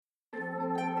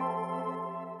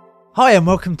Hi and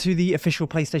welcome to the official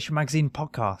PlayStation Magazine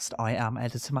podcast. I am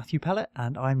editor Matthew Pellett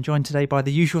and I'm joined today by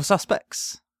the usual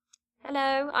suspects.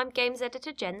 Hello, I'm games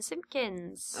editor Jen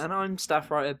Simpkins. And I'm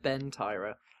staff writer Ben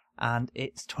Tyra. And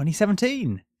it's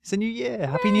 2017. It's a new year.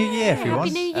 Happy New Year, everyone.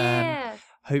 Happy New Year.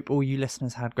 Hope all you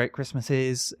listeners had great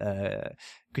Christmases,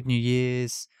 good New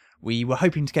Years. We were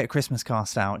hoping to get a Christmas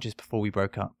cast out just before we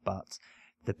broke up, but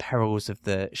the perils of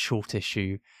the short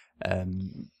issue,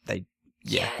 they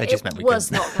just meant we was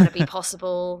couldn't. not going to be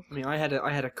possible. I mean, I had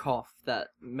a cough that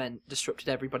meant disrupted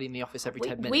everybody in the office every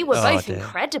 10 minutes. We were both dear.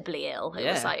 incredibly ill. It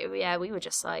was Yeah. we were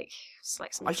just like, it's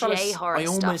like some I J-horror I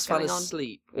stuff almost fell going on.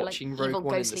 asleep We were watching like Rogue evil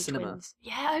One in the ghostly cinema. twins.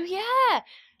 Yeah, oh yeah.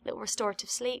 Little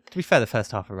restorative sleep. To be fair, the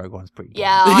first half of Rogue One's pretty good.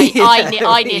 Yeah,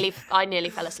 I nearly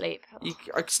fell asleep.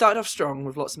 I started off strong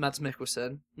with lots of Mads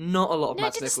Mikkelsen. Not a lot of No, it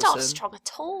Mads didn't Mikkelsen. start strong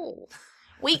at all.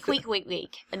 Weak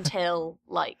until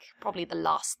like probably the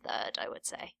last third, I would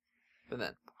say. But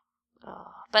then,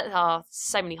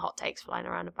 So many hot takes flying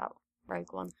around about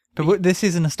Rogue One. But this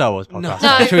isn't a Star Wars podcast.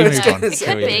 No. Should we move No, on? it Shall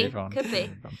could we be, move on? could be.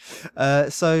 Move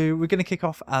on? So we're going to kick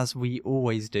off as we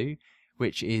always do,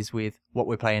 which is with what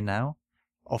we're playing now.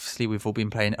 Obviously, we've all been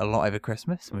playing a lot over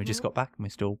Christmas, and we just got back, and we're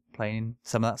still playing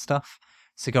some of that stuff.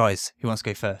 So, guys, who wants to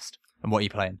go first? And what are you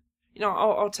playing? you know,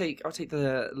 I'll take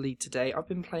the lead today. I've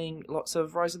been playing lots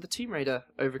of Rise of the Tomb Raider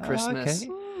over Christmas.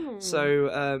 Okay.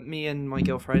 So me and my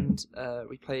girlfriend,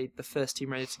 we played the first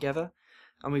Tomb Raider together,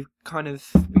 and we've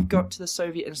got to the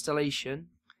Soviet installation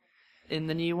in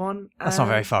the new one. That's not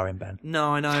very far in, Ben.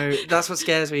 No, I know. That's what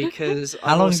scares me because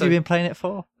How long have you been playing it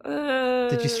for?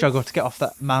 Did Did you struggle to get off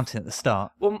that mountain at the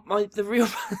start? Well, the real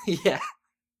yeah.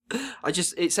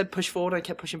 It said push forward. I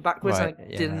kept pushing backwards. Right,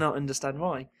 And I did not understand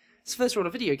why. It's the first rule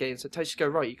of video games. So it tells you to go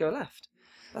right, you go left.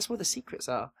 That's where the secrets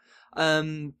are.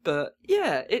 But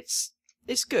yeah, it's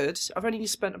good. I've only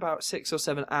spent about 6 or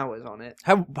 7 hours on it.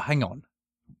 Hang on.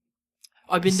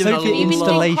 I've been doing Soviet a You've been lot.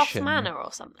 doing installation. Hoth Manor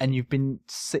or something. And you've been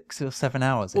 6 or 7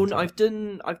 hours Well, into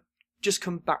no, it. I've just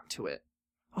come back to it.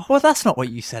 Oh, well, that's not what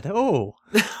you said at all.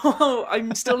 Oh,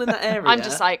 I'm still in that area. I'm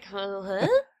just like, huh?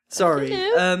 Sorry.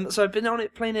 Hello? So I've been on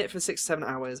it, playing it for 6 or 7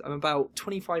 hours. I'm about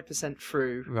 25%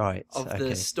 through Right. of okay.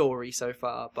 the story so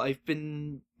far, but I've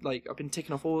been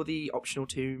ticking off all the optional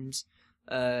tombs,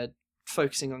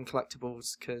 focusing on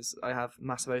collectibles because I have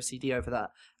massive OCD over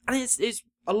that, and it's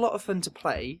a lot of fun to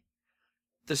play.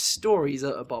 The stories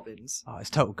are bobbins. Oh,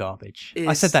 it's total garbage. I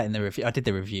It's- said that in the review. I did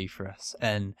the review for us,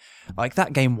 and like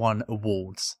that game won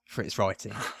awards for its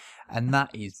writing, and that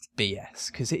is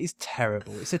BS because it is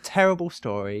terrible. It's a terrible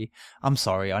story. I'm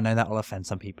sorry, I know that will offend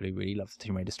some people who really love the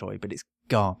Tomb Raider story, but it's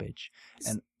garbage.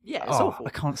 And Yeah, it's awful.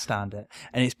 I can't stand it,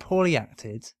 and it's poorly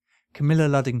acted. Camilla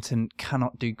Luddington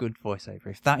cannot do good voiceover.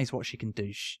 If that is what she can do,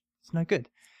 it's no good.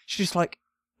 She's just like,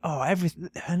 her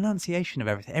enunciation of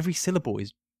everything, every syllable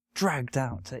is dragged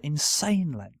out to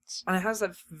insane lengths. And it has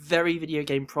that very video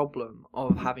game problem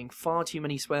of having far too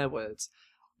many swear words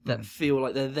that feel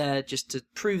like they're there just to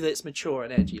prove that it's mature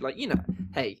and edgy. Like,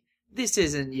 hey, this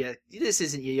isn't your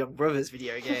young brother's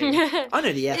video game. I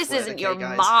know the F This word, isn't okay, your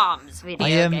guys. mom's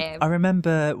video game. I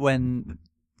remember when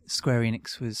Square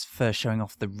Enix was first showing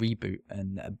off the reboot,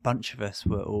 and a bunch of us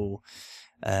were all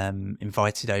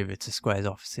invited over to Square's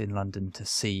office in London to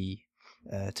see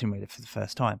Tomb Raider for the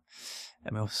first time.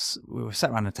 And we were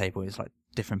sat around a table. It was like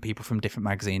different people from different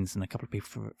magazines and a couple of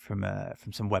people from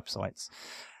some websites.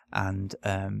 And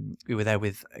we were there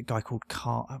with a guy called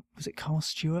Carl. Was it Carl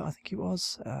Stewart? I think it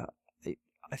was.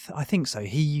 I think so.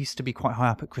 He used to be quite high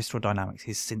up at Crystal Dynamics.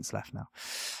 He's since left now.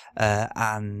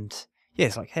 And yeah,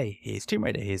 it's like, hey, here's Tomb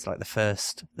Raider. Here's like the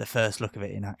first look of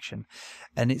it in action,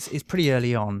 and it's pretty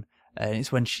early on. And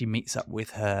it's when she meets up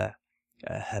with her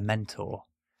mentor,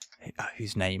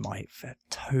 whose name I've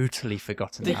totally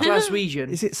forgotten. The now. Glaswegian.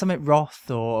 Is it something Roth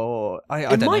or I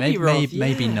don't know? might be Roth,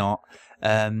 Maybe yeah. not.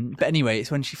 But anyway,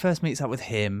 it's when she first meets up with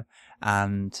him,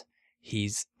 and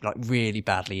he's like really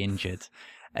badly injured,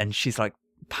 and she's like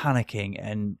panicking,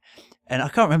 and I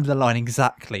can't remember the line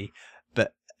exactly,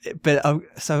 but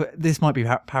so this might be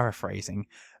paraphrasing.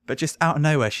 But just out of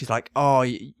nowhere, she's like, "Oh,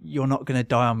 you're not going to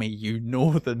die on me, you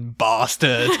northern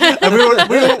bastard!" And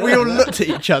we all looked at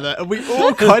each other, and we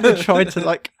all kind of tried to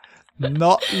like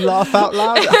not laugh out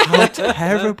loud at how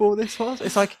terrible this was.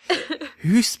 It's like,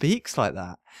 who speaks like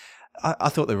that? I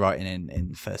thought the writing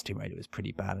in First Tomb Raider was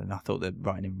pretty bad, and I thought the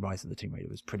writing in Rise of the Tomb Raider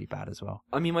was pretty bad as well.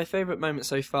 I mean, my favourite moment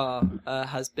so far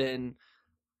has been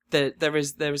there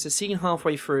is a scene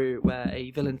halfway through where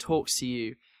a villain talks to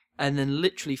you and then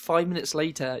literally 5 minutes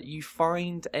later, you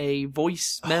find a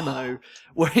voice memo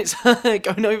where it's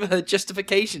going over her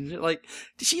justification. You're like,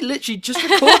 did she literally just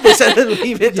record this and then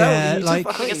leave it Yeah, down?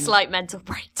 like- Like a slight mental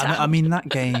breakdown. I mean that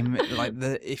game, like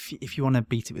if you want to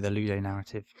beat it with a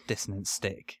ludonarrative dissonance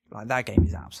stick, like that game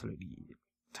is absolutely.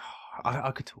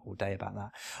 I could talk all day about that.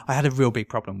 I had a real big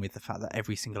problem with the fact that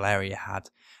every single area had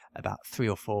about 3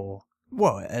 or 4,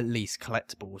 well, at least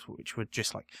collectibles, which were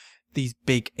just like these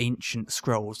big ancient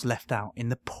scrolls left out in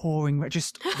the pouring,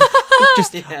 just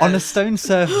Yeah. on a stone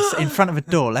surface in front of a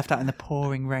door, left out in the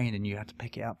pouring rain, and you had to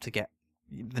pick it up to get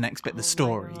the next bit of the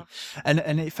story. And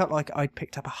it felt like I'd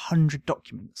picked up 100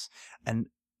 documents, and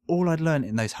all I'd learned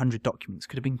in those 100 documents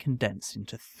could have been condensed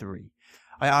into 3.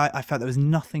 I felt there was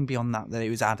nothing beyond that it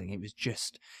was adding. It was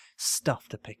just stuff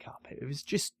to pick up. It was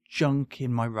just junk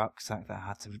in my rucksack that I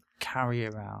had to carry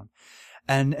around.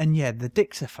 And yeah, the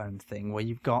dictaphone thing where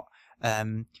you've got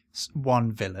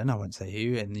one villain, I won't say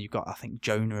who, and you've got, I think,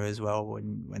 Jonah as well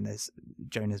when there's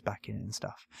Jonah's back in it and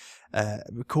stuff,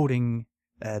 recording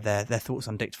their thoughts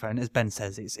on dictaphone. As Ben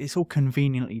says, it's all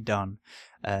conveniently done.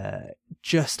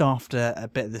 Just after a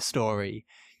bit of the story,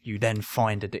 you then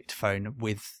find a dictaphone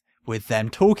with them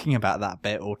talking about that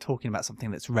bit or talking about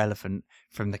something that's relevant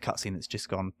from the cutscene that's just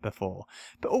gone before.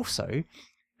 But also,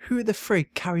 who the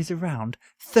frig carries around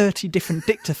 30 different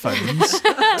dictaphones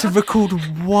to record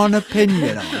one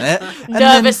opinion on it?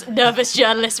 And Nervous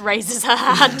journalist raises her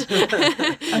hand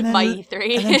by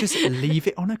E3. And then just leave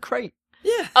it on a crate.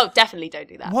 Yeah. Oh, definitely don't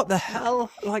do that. What the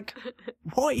hell? Like,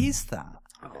 what is that?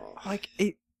 Like,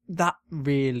 that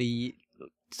really,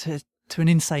 to an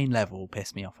insane level,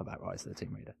 pissed me off about Rise of the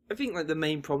Tomb Raider. I think like the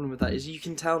main problem with that is you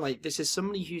can tell like this is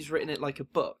somebody who's written it like a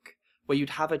book where you'd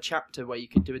have a chapter where you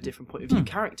could do a different point of view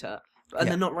character, and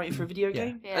they're not writing for a video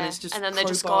game, Yeah. and it's just and then they're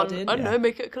just crowbarred gone, in. I don't know,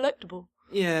 make it collectible.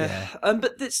 Yeah.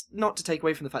 But that's not to take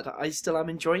away from the fact that I still am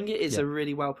enjoying it. It's a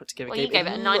really well put together Well, game. you gave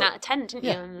it a 9 out of 10, didn't you,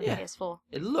 Yeah. on the Yeah. PS4?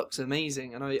 It looks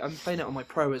amazing, and I'm playing it on my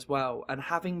Pro as well, and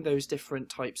having those different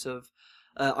types of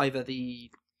either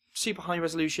the super high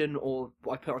resolution or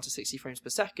I put it onto 60 frames per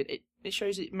second, it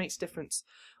shows it makes a difference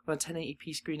on a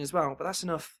 1080p screen as well. But that's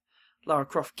enough Lara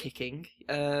Croft kicking.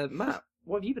 Matt,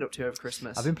 what have you been up to over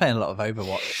Christmas? I've been playing a lot of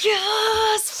Overwatch.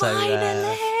 Yes,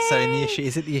 finally! So in the issue,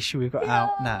 is it the issue we've got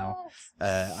out now?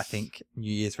 I think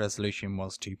New Year's resolution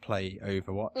was to play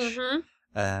Overwatch.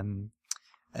 Mm-hmm.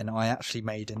 And I actually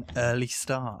made an early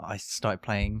start. I started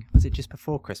playing, was it just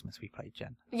before Christmas we played,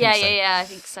 Jen? I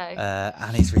think so.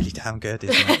 And it's really damn good,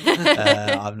 isn't it?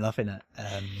 I'm loving it.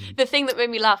 The thing that made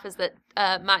me laugh is that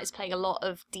Matt is playing a lot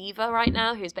of D.Va right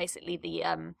now, who's basically the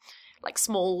like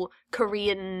small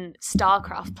Korean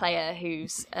StarCraft player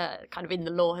who's kind of in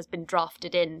the lore has been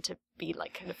drafted in to be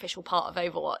like an official part of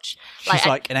Overwatch. She's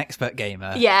like an expert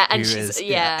gamer. Yeah, and she's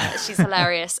she's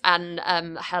hilarious, and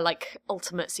her like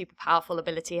ultimate super powerful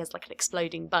ability has like an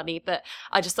exploding bunny. But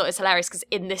I just thought it's hilarious because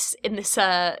in this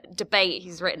debate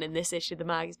he's written in this issue of the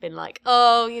mag, he's been like,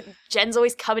 oh, Jen's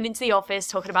always coming into the office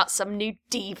talking about some new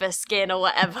D.Va skin or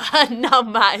whatever, and now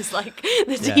Matt is like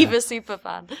the D.Va super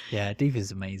fan. Yeah,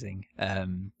 D.Va's amazing.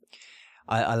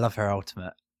 I love her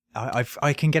ultimate.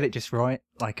 I can get it just right.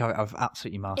 Like I've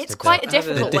absolutely mastered. It's quite a the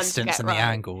difficult one to distance get and right. the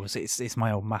angles. It's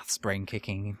my old maths brain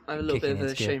kicking. I have a little bit of kicking a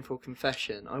into gear. shameful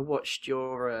confession. I watched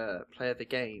your play of the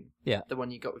game. Yeah. The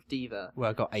one you got with D.Va. Well,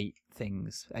 I got 8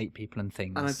 people and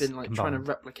things. And I've been like trying to combined.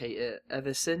 replicate it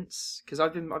ever since because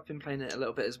I've been playing it a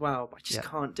little bit as well, but I just Yeah.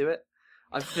 can't do it.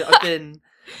 I've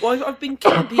been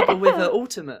killing people with her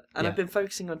ultimate, and I've been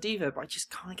focusing on D.Va, but I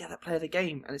just can't get that play of the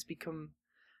game, and it's become.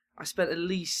 I spent at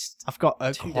least. I've got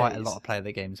 2 quite a days. lot of play of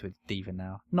the games with D.Va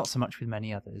now. Not so much with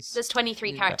many others. There's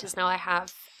 23 characters now. I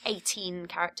have 18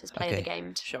 characters play the Okay.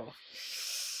 game. Sure.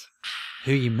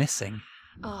 Who are you missing?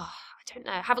 Oh, I don't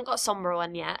know. I haven't got a Sombra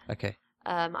one yet. Okay.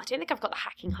 I don't think I've got the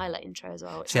hacking highlight intro as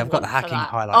well. Which See, I I've got the want for hacking that.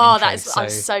 highlight Oh, intro, that is! I'm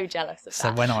so jealous of So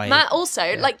that. when I Matt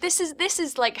also like this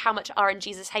is like how much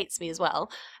RNGesus hates me as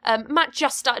well. Matt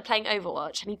just started playing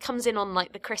Overwatch, and he comes in on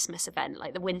like the Christmas event,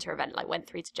 like the winter event, like went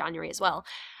through to January as well,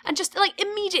 and just like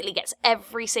immediately gets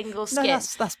every single skin. No,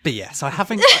 that's BS. I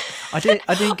haven't. I didn't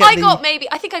get.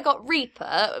 I think I got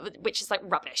Reaper, which is like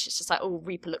rubbish. It's just like, oh,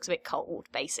 Reaper looks a bit cold,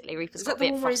 basically. Reaper's Is got that a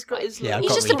the bit one where he's got frostbite. his? Yeah, I've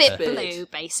He's got just a bit Reaper. blue,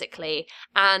 basically.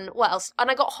 And what else? And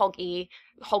I got Hoggy.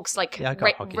 Hog's like Yeah, I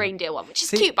got Hoggy. reindeer one, which is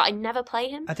See, cute, but I never play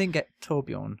him. I didn't get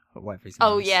Torbjorn or whatever his name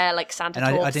Oh is. yeah, like Santa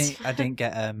And Claus. I didn't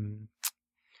get You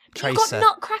Tracer.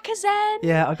 got Nutcracker Zen.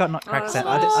 Yeah, I got Nutcracker. Oh, Zen.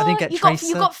 I didn't get you Tracer.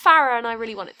 You got Farah, and I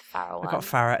really wanted the Farah one. I got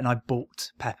Farah, and I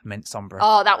bought Peppermint Sombra.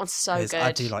 Oh, that one's so 'cause good.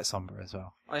 I do like Sombra as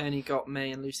well. I only got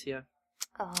May and Lucia.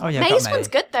 Oh, yeah, May's got one's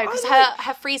May. good though because I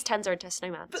her freeze turns her into a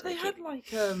snowman. But It's they really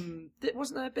had cute.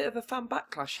 wasn't there a bit of a fan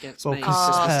backlash against Well, May?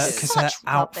 Oh, because her such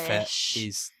outfit rubbish.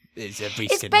 is a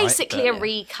reskin, It's basically right? a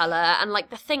recolor, and like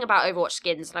the thing about Overwatch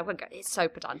skins, and I won't go, it's so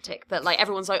pedantic, but like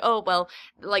everyone's like, oh well,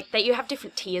 like you have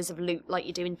different tiers of loot, like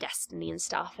you do in Destiny and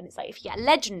stuff, and it's like if you get a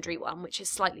legendary one, which is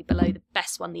slightly below the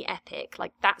best one, the epic,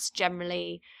 like that's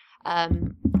generally,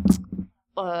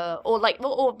 or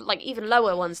like even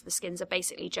lower ones, the skins are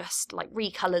basically just like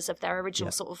recolors of their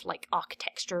original sort of like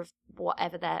architecture of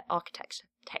whatever their architecture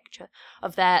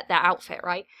of their outfit,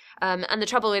 right? And the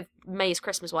trouble with May's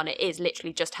Christmas one, it is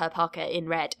literally just her parka in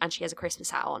red and she has a Christmas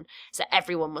hat on, so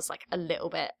everyone was like a little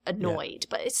bit annoyed.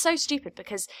 But it's so stupid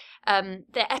because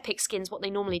their epic skins, what they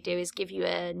normally do is give you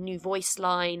a new voice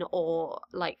line or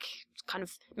like kind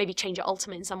of maybe change your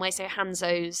ultimate in some way. So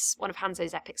one of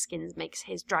Hanzo's epic skins makes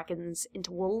his dragons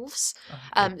into wolves.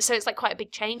 So it's like quite a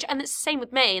big change, and it's the same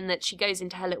with May in that she goes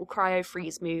into her little cryo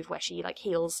freeze move where she like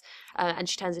heals and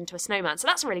she turns into a snowman. So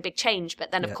that's a really big change.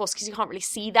 But then of course, because you can't really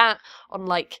see that on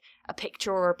like a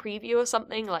picture or a preview or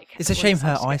something, like It's a shame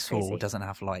her everyone ice starts to go wall crazy. doesn't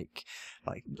have like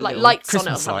lights on it or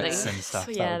Christmas something. lights and stuff.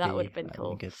 Yeah, that would have been that'd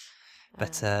cool. good.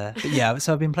 But yeah,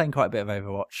 so I've been playing quite a bit of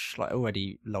Overwatch. Like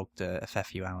already logged a fair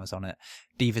few hours on it.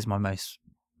 Diva's my most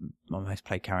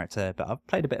played character, but I've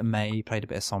played a bit of May, played a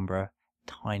bit of Sombra,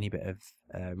 tiny bit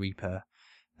of Reaper,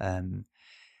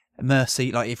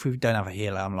 Mercy. Like if we don't have a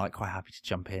healer, I'm like quite happy to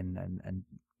jump in and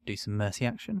do some Mercy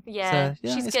action. Yeah, So,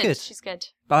 yeah, she's it's good. good. She's good.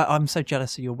 But I'm so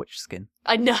jealous of your witch skin.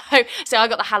 I know. So I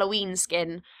got the Halloween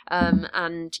skin,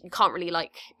 and you can't really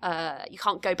you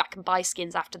can't go back and buy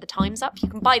skins after the time's up. You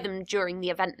can buy them during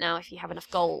the event now if you have enough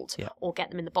gold, or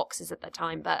get them in the boxes at the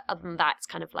time. But other than that, it's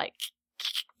kind of like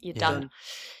you're done.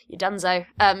 You're donezo.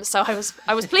 So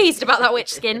I was pleased about that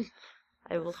witch skin.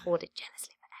 I will hoard it jealously.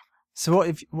 So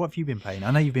what have you been playing? I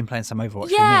know you've been playing some Overwatch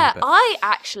Yeah, with me, but... I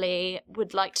actually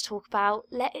would like to talk about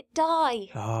Let It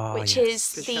Die, which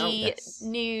is Good the shout.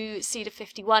 new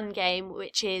Suda51 game,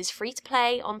 which is free to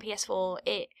play on PS4.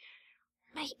 It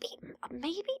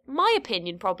maybe my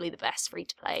opinion, probably the best free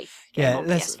to play game on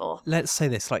PS4. Let's say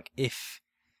this, like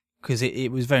because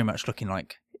it was very much looking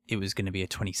like it was going to be a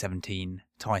 2017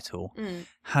 title.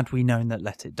 Had we known that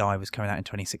Let It Die was coming out in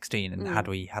 2016, and had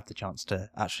we had the chance to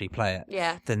actually play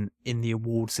it, then in the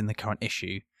awards in the current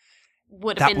issue,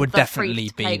 that would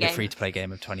definitely be the free-to-play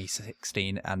game of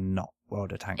 2016 and not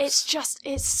World of Tanks.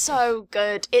 It's so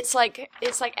good. It's like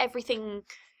everything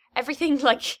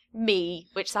like me,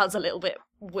 which sounds a little bit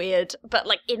weird, but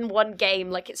like in one game,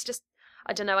 like it's just,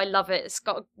 I don't know, I love it. It's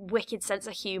got a wicked sense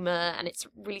of humour and it's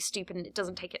really stupid and it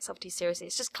doesn't take itself too seriously.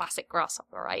 It's just classic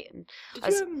Grasshopper, right? And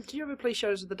Did you ever play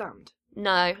Shadows of the Damned?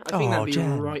 No. I think that'd be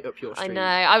Jen. right up your street. I know.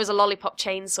 I was a lollipop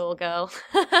chainsaw girl.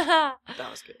 That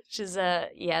was good. Which is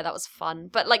yeah, that was fun.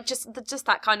 But like just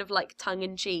that kind of like tongue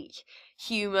in cheek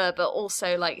humour, but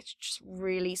also like just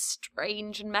really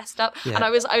strange and messed up. Yeah. And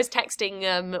I was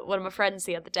texting one of my friends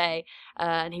the other day,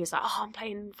 and he was like, "Oh, I'm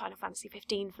playing Final Fantasy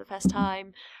 15 for the first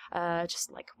time.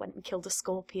 Just like went and killed a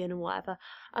scorpion and whatever."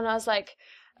 And I was like,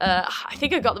 I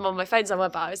think I got them on my phone somewhere,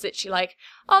 but I was literally like,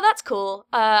 "Oh, that's cool.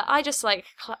 I just like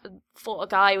fought a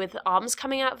guy with arms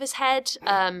coming out of his head,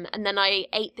 and then I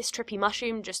ate this trippy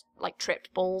mushroom, just like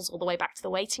tripped balls all the way back to the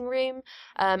waiting room,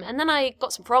 and then I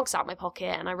got some frogs out of my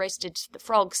pocket and I roasted the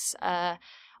frogs on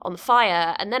the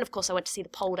fire, and then of course I went to see the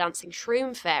pole dancing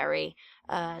shroom fairy,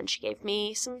 and she gave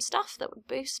me some stuff that would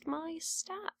boost my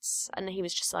stats." And he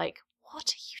was just like,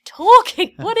 "What are you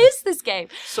talking? What is this game?"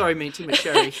 Sorry, mate, too much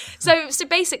sherry. So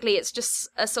basically it's just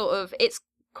a sort of, it's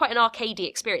quite an arcadey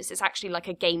experience. It's actually like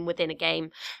a game within a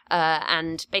game,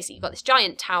 and basically you've got this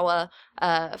giant tower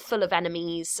full of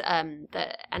enemies, and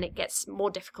it gets more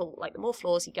difficult like the more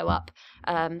floors you go up,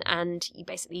 and you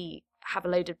basically have a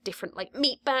load of different like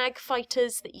meat bag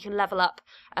fighters that you can level up,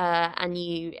 and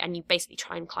you basically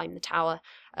try and climb the tower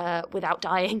without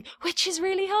dying, which is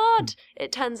really hard.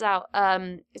 It turns out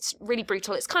it's really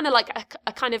brutal. It's kind of like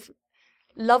a kind of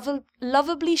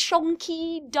lovably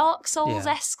shonky Dark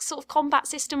Souls-esque sort of combat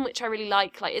system, which I really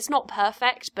like. Like, it's not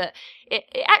perfect, but it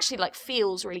actually like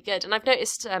feels really good. And I've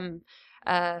noticed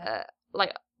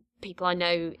like people I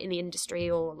know in the industry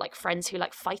or like friends who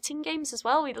like fighting games as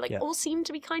well, we like all seem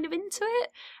to be kind of into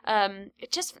it.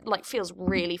 It just like feels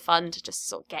really fun to just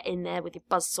sort of get in there with your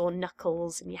buzzsaw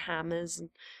knuckles and your hammers and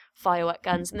firework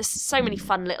guns, and there's so many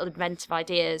fun little inventive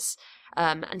ideas,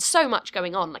 and so much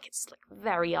going on. Like, it's like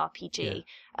very RPG.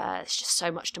 There's just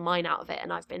so much to mine out of it,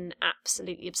 and I've been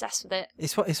absolutely obsessed with it.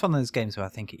 It's one of those games where I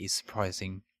think it is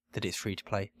surprising that it's free to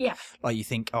play. Yeah, like you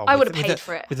think, oh, I would have paid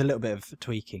for it with a little bit of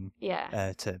tweaking.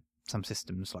 Yeah. To some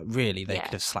systems, like really, they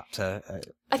could have slapped a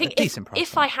I think decent price.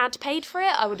 if I had paid for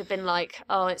it, I would have been like,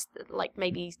 oh, it's like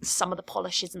maybe some of the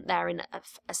polish isn't there in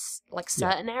like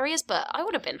certain areas, but I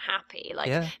would have been happy.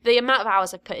 Like the amount of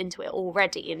hours I've put into it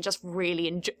already, and just really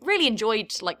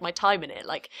enjoyed like my time in it.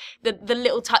 Like the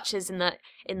little touches in the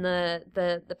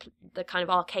kind of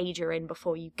arcade you're in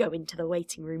before you go into the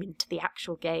waiting room into the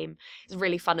actual game is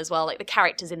really fun as well. Like the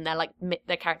characters in there, like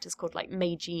their characters called like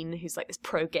Mei Jean, who's like this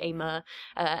pro gamer,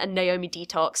 and Naomi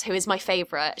Detox, who is my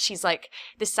favorite. She's like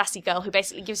this sassy girl who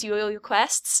basically gives you all your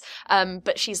quests,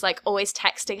 but she's like always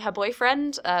texting her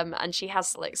boyfriend, and she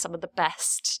has like some of the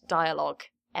best dialogue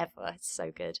ever. It's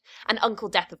so good. And Uncle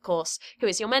Death, of course, who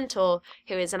is your mentor,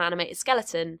 who is an animated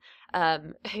skeleton,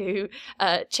 who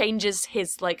changes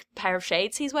his like pair of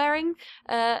shades he's wearing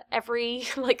every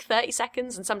like 30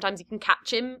 seconds, and sometimes you can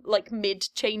catch him like mid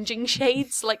changing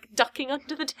shades, like ducking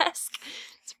under the desk.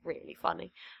 It's really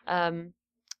funny.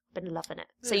 Been loving it.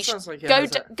 So you should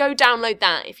go download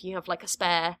that if you have like a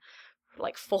spare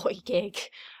like 40 gig.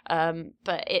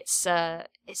 But it's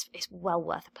well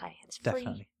worth a play. It's free.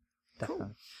 Definitely.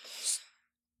 Cool.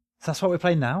 So that's what we're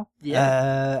playing now.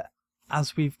 Yeah.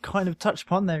 As we've kind of touched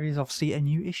upon, there is obviously a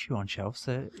new issue on shelf.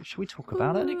 So should we talk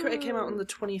about it? It came out on the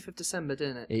 20th of December,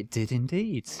 didn't it? It did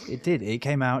indeed. It did. It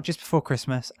came out just before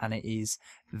Christmas, and it is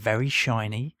very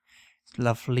shiny.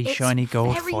 Lovely shiny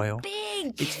gold foil.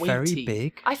 It's very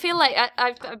big. I feel like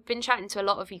I've been chatting to a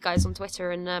lot of you guys on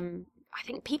Twitter, and I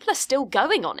think people are still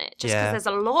going on it just because there's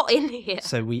a lot in here.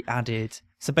 So we added.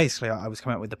 So basically, I was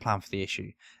coming up with the plan for the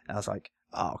issue, and I was like,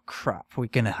 "Oh crap, we're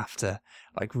gonna have to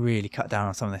like really cut down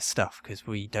on some of this stuff because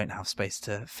we don't have space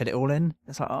to fit it all in."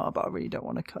 It's like, oh, but I really don't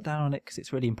want to cut down on it because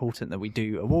it's really important that we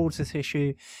do awards this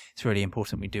issue. It's really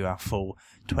important we do our full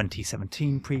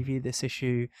 2017 preview this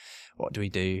issue. What do we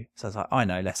do? So I was like, I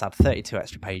know, let's add 32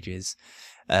 extra pages,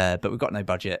 but we've got no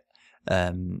budget.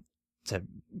 To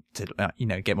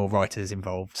get more writers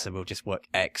involved, so we'll just work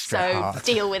extra hard.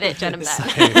 So deal with it, gentlemen.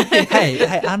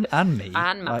 hey, and me,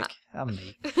 and Matt, like, and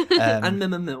me, and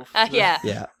Mim and Milf.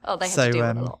 Yeah. Oh, they have to deal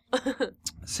with a lot.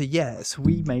 So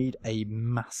we made a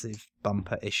massive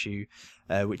bumper issue,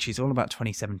 which is all about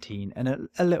 2017 and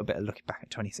a little bit of looking back at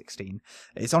 2016.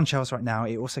 It's on shelves right now.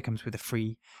 It also comes with a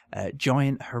free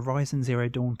giant Horizon Zero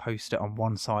Dawn poster on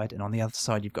one side, and on the other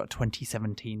side you've got a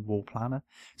 2017 wall planner.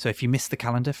 So if you missed the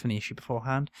calendar from the issue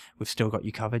beforehand, we've still got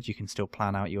you covered. You can still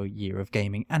plan out your year of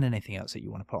gaming and anything else that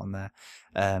you want to put on there,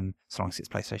 as long as it's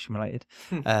PlayStation related.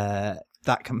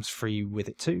 That comes free with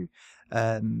it too.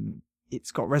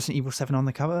 It's got Resident Evil 7 on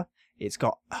the cover. It's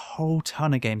got a whole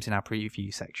ton of games in our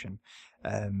preview section.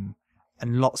 And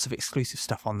lots of exclusive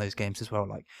stuff on those games as well,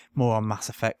 like more on Mass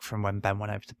Effect from when Ben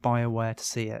went over to BioWare to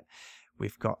see it.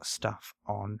 We've got stuff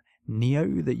on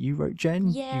Neo that you wrote, Jen.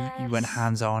 Yes. You went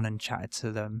hands-on and chatted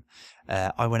to them.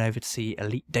 I went over to see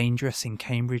Elite Dangerous in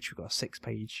Cambridge. We've got a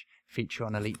 6-page feature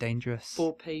on Elite Dangerous.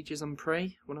 4 pages on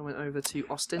Prey when I went over to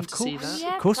Austin to see that.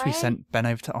 Yeah, of course, Prey. We sent Ben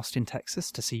over to Austin,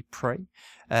 Texas to see Prey.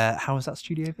 How was that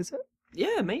studio visit?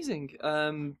 Yeah, amazing.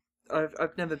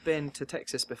 I've never been to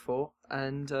Texas before,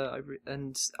 and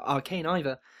Arcane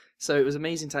either. So it was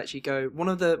amazing to actually go. One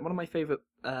of my favourite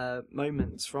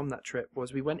moments from that trip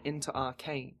was we went into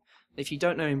Arcane. If you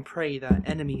don't know in Prey, there are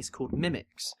enemies called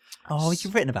mimics. Oh,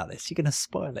 you've written about this. You're going to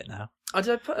spoil it now. Did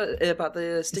I put it about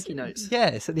the sticky notes? Yeah,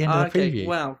 it's at the end of the preview.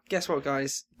 Well, guess what,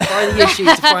 guys? Buy the issue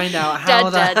to find out how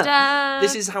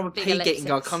this is how we're getting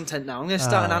our content now. I'm going to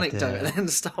start an anecdote and then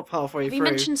stop halfway through. Have you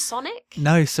mentioned Sonic?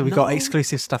 No, so we got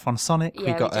exclusive stuff on Sonic.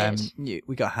 Yeah,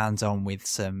 we got hands on with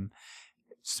some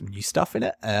new stuff in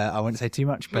it. I won't say too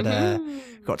much, but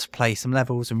got to play some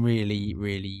levels and really,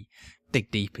 really dig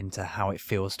deep into how it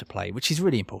feels to play, which is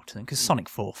really important because Sonic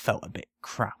 4 felt a bit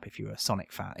crap if you were a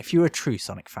Sonic fan. If you were a true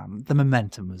Sonic fan, the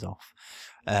momentum was off.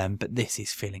 But this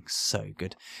is feeling so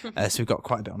good. So we've got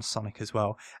quite a bit on Sonic as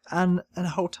well, and a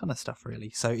whole ton of stuff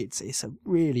really. So it's a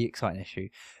really exciting issue.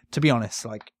 To be honest,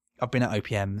 like I've been at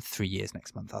OPM 3 years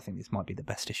next month. I think this might be the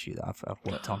best issue that I've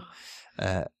worked on.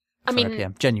 I mean,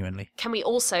 OPM, genuinely. Can we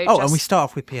also? Oh, and we start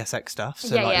off with PSX stuff.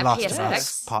 So Last PSX. of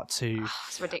Us Part 2,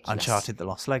 it's ridiculous. Uncharted: The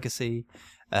Lost Legacy.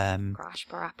 Crash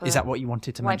Parappa. Is that what you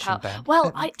wanted to mention, Ben?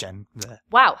 Well, Jen.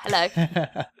 Wow, hello.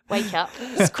 Wake up.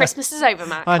 Christmas is over,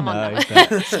 Matt. Come on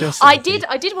now. Still I did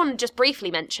want to just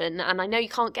briefly mention, and I know you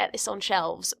can't get this on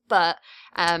shelves, but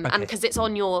and because it's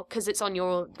on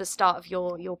the start of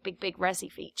your big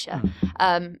Resi feature.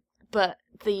 But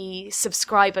the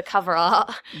subscriber cover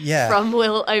art from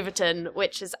Will Overton,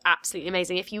 which is absolutely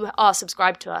amazing. If you are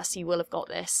subscribed to us, you will have got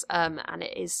this, and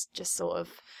it is just sort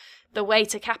of the way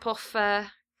to cap off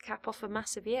cap off a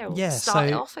massive year, or Yeah, start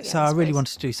it off again. so I really suppose.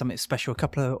 wanted to do something special.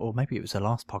 Or maybe it was the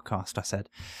last podcast I said,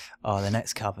 the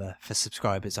next cover for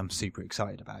subscribers I'm super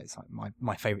excited about. It's like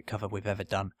my favourite cover we've ever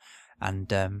done. And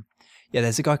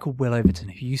there's a guy called Will Overton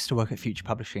who used to work at Future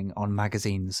Publishing on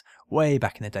magazines way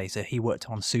back in the day. So he worked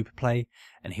on Superplay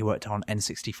and he worked on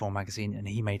N64 magazine, and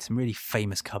he made some really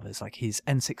famous covers. Like his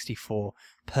N64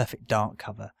 Perfect Dark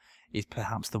cover is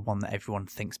perhaps the one that everyone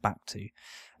thinks back to,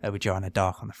 with Joanna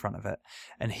Dark on the front of it.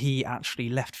 And he actually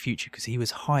left Future because he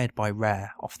was hired by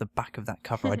Rare off the back of that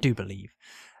cover, I do believe,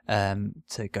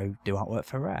 to go do artwork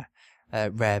for Rare.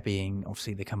 Rare being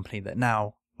obviously the company that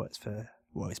now works for,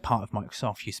 it's part of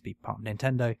Microsoft, used to be part of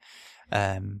Nintendo.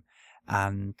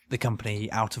 And the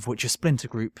company out of which a splinter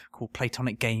group called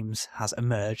Playtonic Games has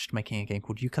emerged, making a game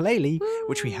called Yooka-Laylee,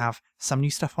 which we have some new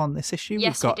stuff on this issue.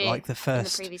 Yes, we've got we do, like the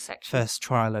first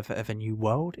trial of a new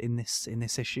world in this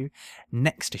issue.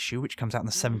 Next issue, which comes out on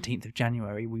the 17th of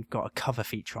January, we've got a cover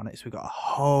feature on it. So we've got a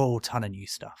whole ton of new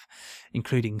stuff,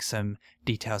 including some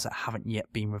details that haven't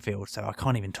yet been revealed. So I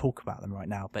can't even talk about them right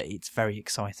now, but it's very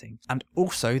exciting. And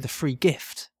also the free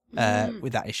gift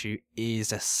with that issue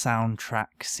is a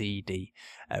soundtrack CD.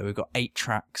 We've got 8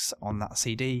 tracks on that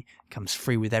CD. It comes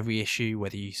free with every issue,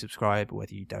 whether you subscribe or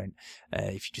whether you don't.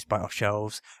 If you just buy it off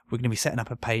shelves, we're going to be setting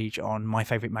up a page on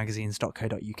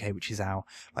myfavouritemagazines.co.uk, which is our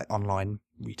online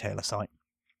retailer site.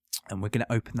 And we're going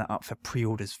to open that up for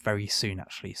pre-orders very soon,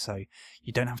 actually. So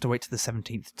you don't have to wait till the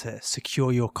 17th to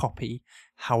secure your copy.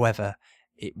 However,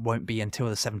 it won't be until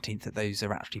the 17th that those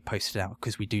are actually posted out,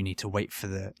 because we do need to wait for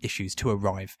the issues to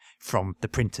arrive from the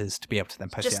printers to be able to then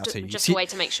post it out to you. Just a way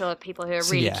to make sure people who are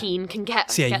really keen can get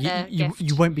their gift.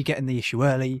 You won't be getting the issue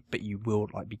early, but you will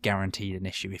be guaranteed an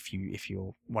issue if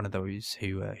you're one of those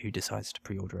who decides to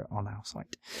pre-order it on our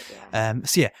site.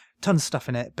 Yeah. Tons of stuff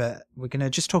in it, but we're going to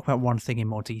just talk about one thing in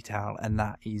more detail, and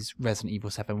that is Resident Evil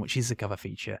 7, which is a cover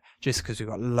feature, just because we've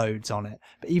got loads on it.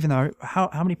 But even though, how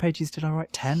many pages did I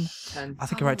write? 10? 10. I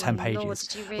think I wrote 10 pages. Lord,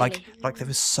 did you really? Like there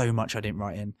was so much I didn't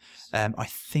write in. I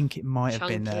think it might have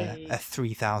been a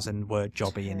 3,000 word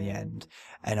jobby in the end,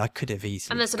 and I could have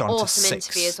easily And there's an gone awesome to 6.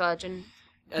 interview as well, Jen.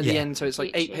 At the end, so it's like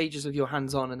 8 pages of your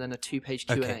hands-on and then a 2-page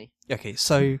Q&A. Okay.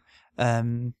 So,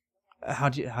 how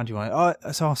do you want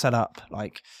it? So I'll set up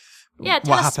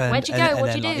what happened, where'd you go? and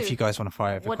What'd then you do? if you guys want to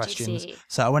fire over What'd you questions. see?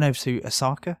 So I went over to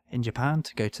Osaka in Japan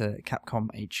to go to Capcom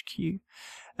HQ,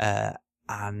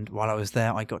 and while I was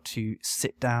there, I got to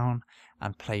sit down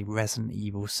and play Resident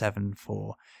Evil 7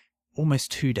 for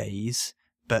almost 2 days.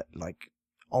 But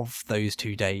of those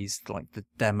 2 days, the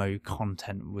demo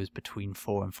content was between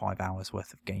 4 and 5 hours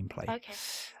worth of gameplay.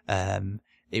 Okay.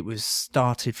 It was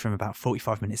started from about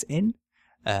 45 minutes in,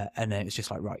 and then it was just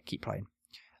right, keep playing.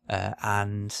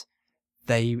 And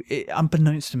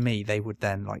unbeknownst to me, they would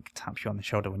then tap you on the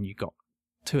shoulder when you got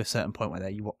to a certain point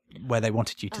where they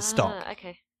wanted you to stop.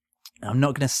 Okay. I'm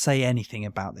not going to say anything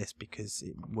about this because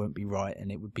it won't be right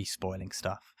and it would be spoiling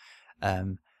stuff.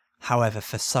 However,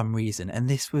 for some reason, and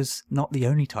this was not the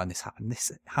only time this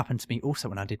happened to me also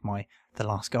when I did The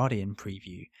Last Guardian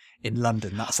preview in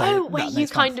London. Where you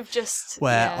kind of just...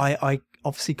 I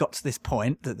obviously got to this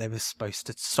point that they were supposed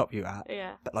to stop you at,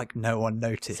 but no one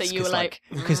noticed. So you were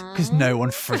because no one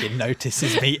friggin'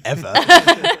 notices me ever,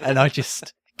 and I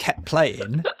just kept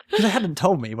playing because they hadn't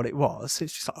told me what it was.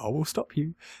 It's just we'll stop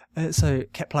you. So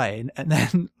kept playing, and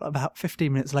then about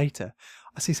 15 minutes later,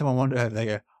 I see someone wander over. They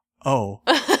go, oh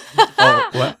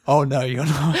no, you're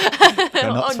not.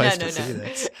 You're not supposed to see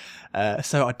this.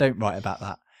 So I don't write about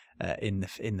that in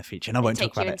the feature, and I won't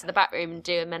talk about it. Take you into the back room and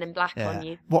do a Men in Black on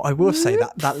you. What I will say,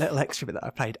 that little extra bit that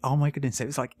I played, oh my goodness, it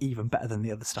was even better than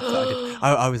the other stuff that I did.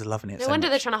 I was loving it. No wonder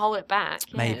they're trying to hold it back.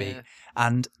 Yeah. Maybe.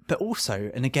 But also,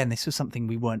 and again, this was something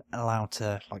we weren't allowed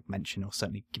to mention or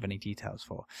certainly give any details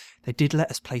for. They did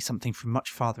let us play something from much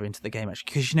farther into the game,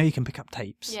 actually, because you can pick up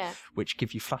tapes, which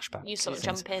give you flashbacks. You sort of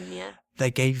jump in,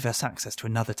 They gave us access to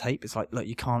another tape. It's look,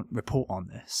 you can't report on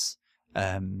this.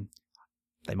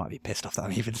 They might be pissed off that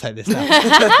I'm even saying this now.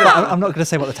 I'm not going to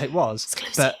say what the tape was,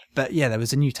 but yeah, there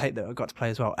was a new tape that I got to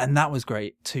play as well, and that was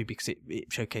great too because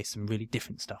it showcased some really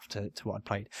different stuff to what I'd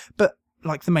played. But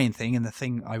the main thing and the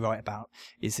thing I write about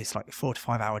is this 4 to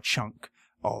 5 hour chunk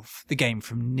of the game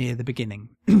from near the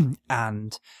beginning,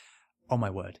 and oh my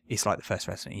word, it's like the first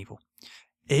Resident Evil.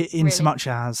 In so much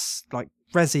as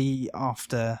Resi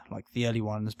after the early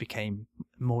ones became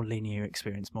more linear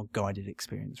experience, more guided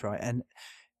experience, right? And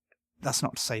that's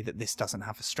not to say that this doesn't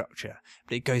have a structure,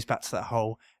 but it goes back to that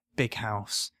whole big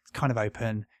house. It's kind of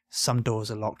open. Some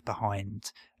doors are locked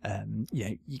behind.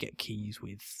 You get keys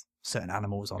with certain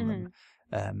animals on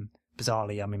them.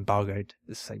 bizarrely, I'm embargoed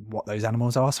to say what those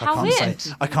animals are, so How I can't weird.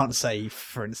 say. I can't say,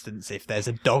 for instance, if there's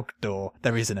a dog door.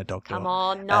 There isn't a dog door. Come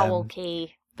on, Narwhal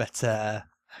Key. But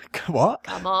what?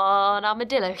 Come on,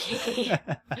 Armadillo Key.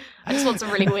 I just want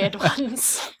some really weird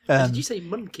ones. Did you say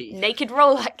monkey? Naked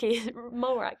Rolak Key.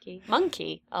 Morak Key.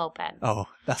 Monkey. Oh, Ben. Oh,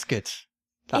 that's good.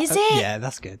 Is it? Yeah,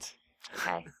 that's good.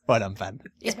 Okay. Well done, Ben.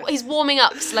 He's warming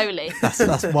up slowly.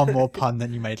 That's one more pun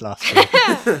than you made last week.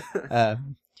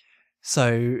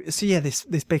 So yeah, this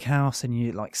big house, and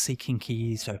you like seeking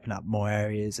keys to open up more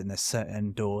areas, and there's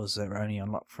certain doors that are only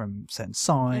unlocked from certain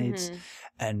sides,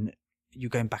 and you're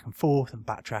going back and forth and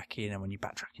backtracking, and when you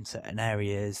backtrack in certain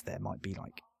areas, there might be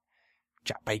like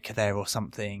Jack Baker there or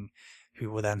something,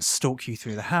 who will then stalk you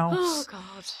through the house. Oh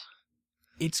God.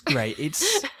 It's great. It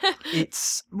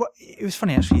was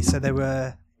funny actually. So it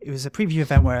was a preview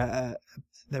event where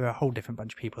there were a whole different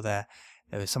bunch of people there.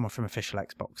 There was someone from Official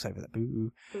Xbox over there.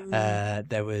 Boo.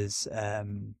 There was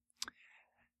someone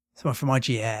from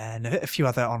IGN, a few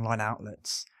other online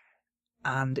outlets,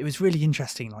 and it was really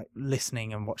interesting, like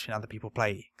listening and watching other people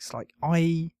play. It's like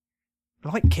I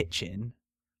like Kitchen.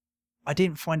 I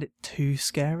didn't find it too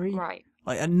scary. Right.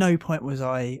 Like at no point was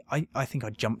I think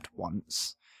I jumped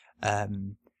once.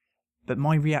 But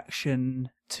my reaction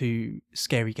to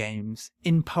scary games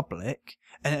in public,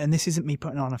 and this isn't me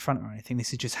putting on a front or anything,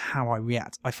 this is just how I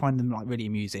react. I find them like really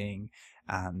amusing,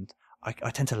 and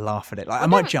I tend to laugh at it. Like I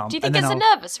might jump. Do you think and it's then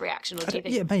a nervous reaction, or do you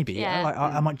think? Yeah, maybe. Yeah. Like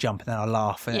I might jump and then I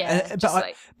laugh. Yeah,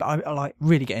 But I like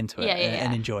really get into it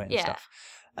and enjoy it and Yeah. stuff.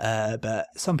 But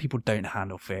some people don't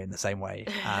handle fear in the same way.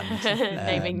 And,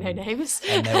 Naming no names.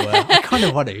 And there were, I kind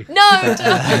of want to.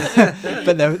 No!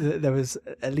 But there was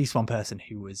at least one person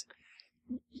who was,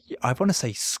 I want to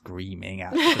say screaming,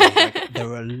 actually. Like, there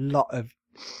were a lot of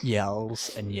yells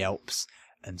and yelps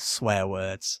and swear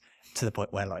words to the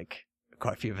point where, like,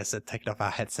 quite a few of us had taken off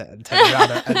our headset and turned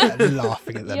around and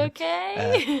laughing at them. You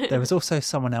okay? There was also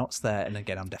someone else there, and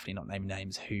again, I'm definitely not naming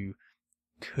names, who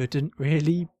couldn't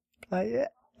really play it.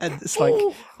 And it's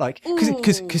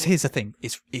because here's the thing,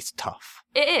 it's tough.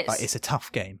 It is. Like, it's a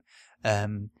tough game.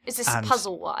 Is this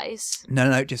puzzle-wise?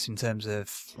 No, just in terms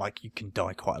of, like, you can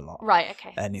die quite a lot. Right,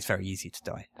 okay. And it's very easy to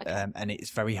die. Okay. And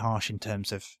it's very harsh in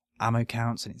terms of ammo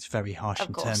counts, and it's very harsh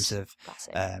in terms of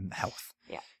health.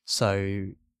 Yeah. So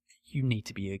you need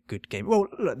to be a good gamer. Well,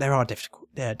 look, there are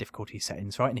difficulty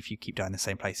settings, right? And if you keep dying in the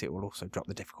same place, it will also drop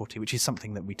the difficulty, which is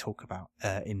something that we talk about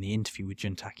in the interview with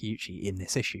Jun Takeuchi in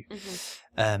this issue.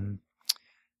 Mm-hmm.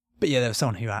 But yeah, there was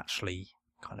someone who actually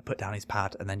kind of put down his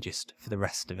pad and then just, for the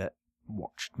rest of it,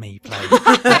 watched me play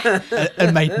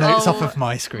and made notes off of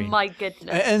my screen. My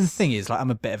goodness. And the thing is, like,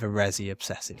 I'm a bit of a Resi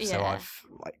obsessive, so Yeah.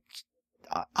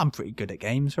 I'm pretty good at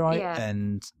games, right? Yeah.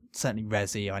 And certainly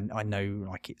Resi, I know,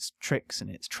 like, its tricks and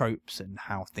its tropes and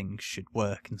how things should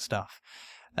work and stuff.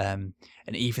 And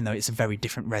even though it's a very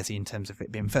different Resi in terms of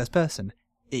it being first person,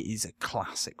 it is a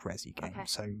classic Resi game. Okay.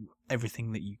 So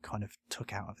everything that you kind of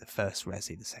took out of the first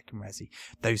Resi, the second Resi,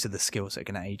 those are the skills that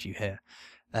are going to aid you here.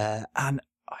 And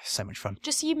it's so much fun.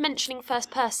 Just you mentioning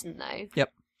first person, though.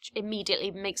 Yep.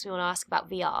 Immediately makes me want to ask about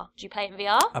VR. Do you play it in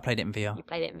VR? I played it in VR. You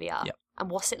played it in VR? Yep. And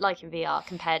what's it like in VR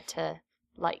compared to,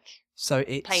 like, So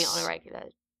it's playing it on a regular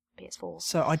PS4?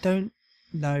 So I don't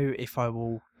know if I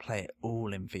will play it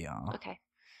all in VR. Okay.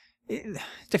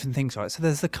 Different things, right? So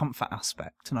there's the comfort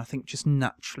aspect, and I think just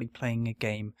naturally playing a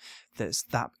game that's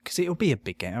that, because it'll be a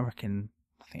big game. I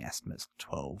think estimates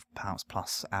 £12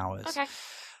 plus hours. Okay.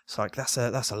 So like that's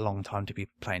a long time to be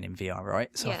playing in VR, right?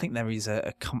 So I Yeah. think there is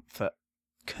a comfort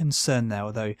concern there,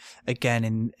 although again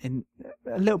in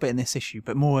a little bit in this issue,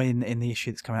 but more in the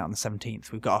issue that's coming out on the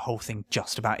 17th, we've got a whole thing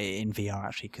just about it in VR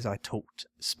actually, because I talked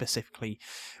specifically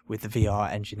with the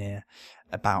VR engineer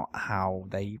about how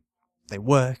they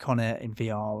work on it in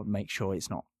VR, make sure it's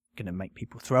not going to make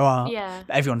people throw up. Yeah.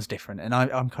 But everyone's different, and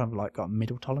I'm kind of like got a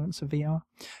middle tolerance of VR.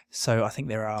 So I think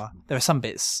there are some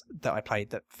bits that I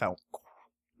played that felt,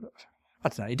 I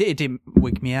don't know, it didn't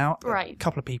wig me out. Right. A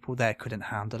couple of people there couldn't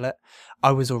handle it.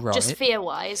 I was all right. Just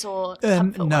fear-wise or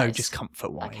comfort-wise? No, just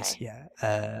comfort-wise. Okay.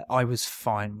 Yeah. I was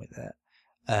fine with it.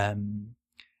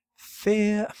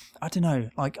 Fear, I don't know.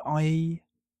 Like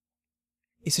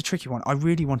it's a tricky one. I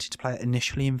really wanted to play it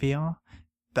initially in VR,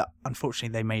 but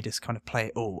unfortunately they made us kind of play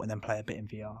it all and then play a bit in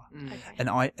VR. Okay. And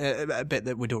a bit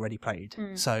that we'd already played.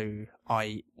 So You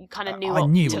kind of knew I what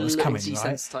knew to what was look. coming, right?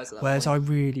 Desensitized at that Whereas point. I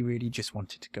really, really just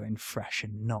wanted to go in fresh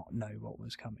and not know what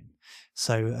was coming.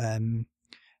 So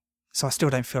I still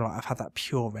don't feel like I've had that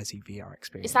pure Resi VR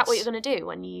experience. Is that what you're going to do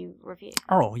when you review?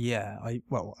 Oh yeah,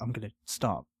 I'm going to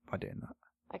start by doing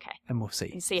that, Okay. and we'll see.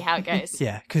 And see how it goes.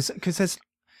 Yeah, because there's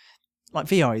like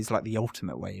VR is like the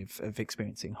ultimate way of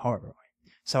experiencing horror, right?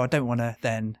 So I don't want to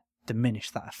then diminish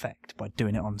that effect by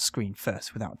doing it on screen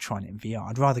first without trying it in VR.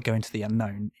 I'd rather go into the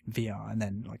unknown in VR and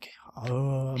then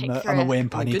I'm a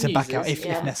wimp. I need to back out if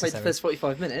Play necessary. the first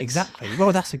 45 minutes. Exactly.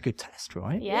 Well, that's a good test,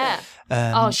 right? Yeah.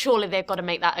 Surely they've got to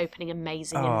make that opening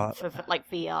amazing for like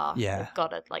VR. Yeah. They've got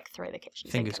to like throw the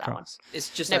kitchen Fingers sink at that one. crossed. It's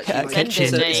just No actually pun it's a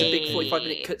intended. big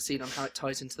 45-minute cutscene on how it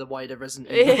ties into the wider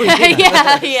Resident Evil.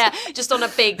 yeah. Just on a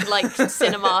big like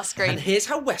cinema screen. And here's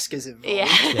how Wesker's involved.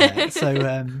 Yeah. So,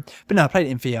 but no, I played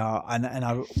it in VR and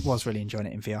I was really enjoying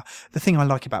it in VR. The thing I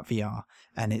like about VR,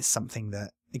 and it's something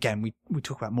that, again, we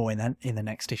talk about more in the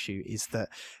next issue, is that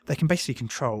they can basically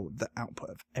control the output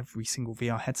of every single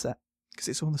VR headset because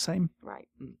it's all the same. Right.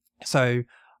 So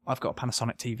I've got a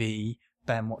Panasonic TV.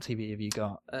 Ben, what TV have you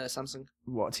got? Samsung.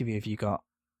 What TV have you got?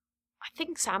 I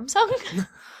think Samsung.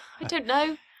 I don't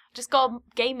know. Just got a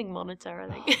gaming monitor, I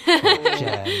think.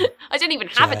 Jen. I don't even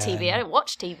have a TV. I don't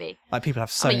watch TV. Like people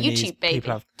have I'm a Sony's, YouTube baby.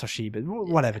 people have Toshiba,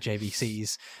 whatever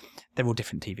JVCs. They're all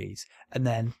different TVs. And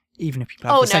then even if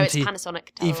people have the same it's TV,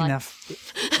 Panasonic. Tell even a lie.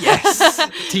 yes,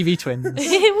 TV twins.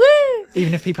 Woo!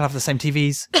 Even if people have the same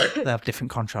TVs, they'll have different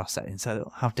contrast settings. So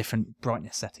they'll have different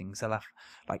brightness settings. They'll have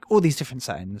like all these different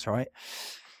settings, right?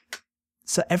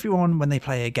 So everyone, when they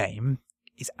play a game,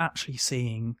 is actually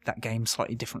seeing that game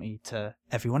slightly differently to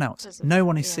everyone else. No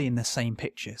one is seeing the same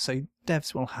picture. So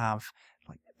devs will have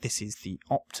like, this is the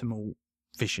optimal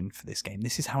vision for this game.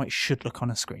 This is how it should look on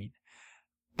a screen.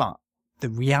 But the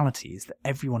reality is that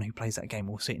everyone who plays that game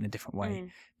will see it in a different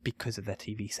way because of their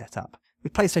TV setup.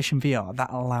 With PlayStation VR, that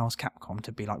allows Capcom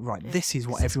to be like, right, this is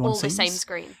what everyone sees. All the same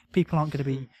screen. People aren't going to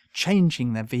be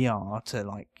changing their VR to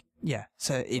like,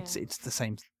 so it's the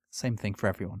same thing for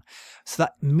everyone. So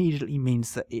that immediately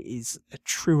means that it is a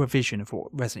truer vision of what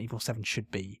Resident Evil 7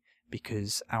 should be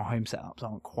because our home setups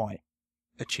aren't quite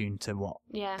attuned to what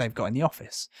they've got in the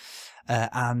office.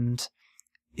 And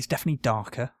it's definitely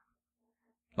darker.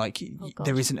 Like,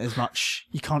 there isn't as much,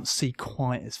 you can't see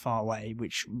quite as far away,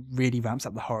 which really ramps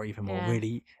up the horror even more,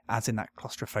 really adds in that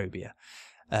claustrophobia.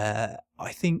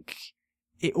 I think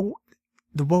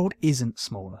the world isn't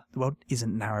smaller, the world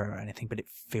isn't narrower or anything, but it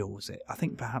feels it. I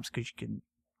think perhaps because you can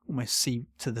almost see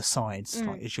to the sides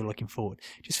like, as you're looking forward.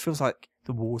 It just feels like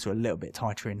the walls are a little bit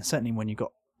tighter in, certainly when you've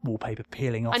got wallpaper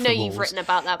peeling off the walls. I know you've written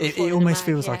about that before. It almost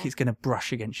feels like it's going to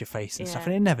brush against your face and stuff,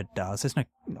 and it never does. There's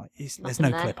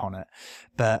no clip on it.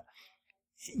 But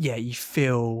yeah, you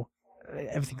feel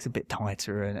everything's a bit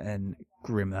tighter and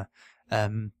grimmer.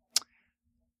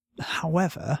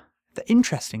 However, the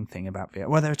interesting thing about VR,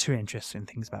 well, there are two interesting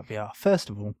things about VR. First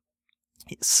of all,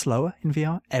 it's slower in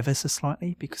VR, ever so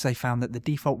slightly, because they found that the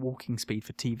default walking speed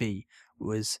for TV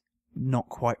was not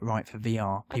quite right for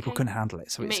VR. People couldn't handle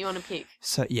it. So make you want to puke.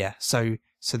 So yeah, so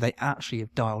they actually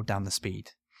have dialed down the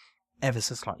speed ever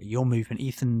so slightly. Your movement,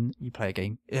 Ethan, you play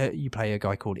a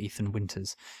guy called Ethan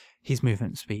Winters. His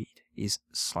movement speed is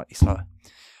slightly slower.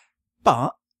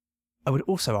 But I would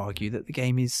also argue that the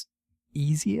game is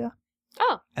easier.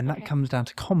 Oh. And that comes down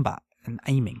to combat and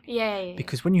aiming. Yeah.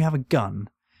 Because when you have a gun,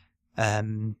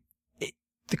 the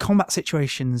combat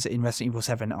situations in Resident Evil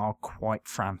 7 are quite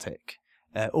frantic.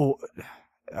 Or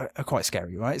are quite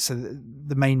scary, right? So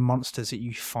the main monsters that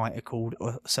you fight are called,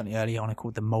 or certainly early on, are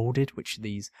called the Molded, which are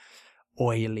these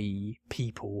oily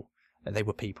people. They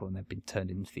were people and they've been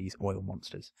turned into these oil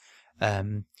monsters.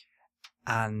 And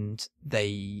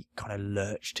they kind of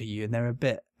lurch to you, and they're a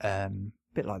bit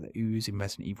like the ooze in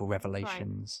Resident Evil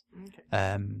Revelations.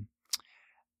 Right. Okay.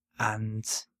 And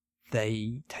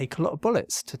they take a lot of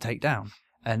bullets to take down.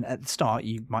 And at the start,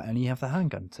 you might only have the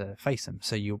handgun to face them,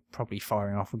 so you're probably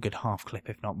firing off a good half clip,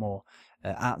 if not more,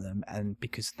 at them. And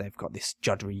because they've got this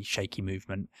juddery, shaky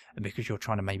movement, and because you're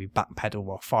trying to maybe backpedal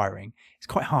while firing, it's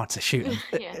quite hard to shoot them.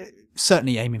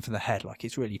 Certainly aiming for the head, like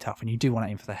it's really tough. And you do want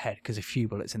to aim for the head, because a few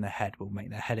bullets in their head will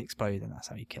make their head explode, and that's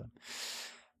how you kill them.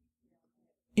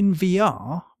 In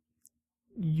VR,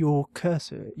 your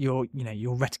cursor, your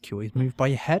reticule is moved by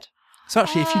your head. So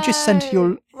actually, if you just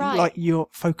center your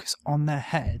focus on their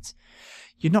heads,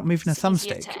 you're not moving a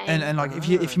thumbstick. And like if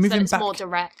you're moving back, more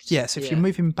direct. Yeah, so if you're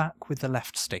moving back with the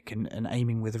left stick and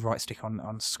aiming with the right stick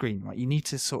on screen, right, you need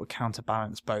to sort of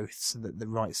counterbalance both so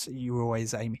that you're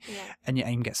always aiming, and your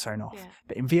aim gets thrown off. Yeah.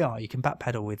 But in VR, you can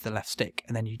backpedal with the left stick,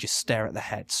 and then you just stare at the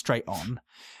head straight on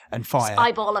and fire. Just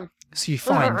eyeball them. So you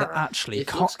find that actually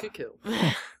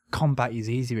combat is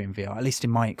easier in VR. At least in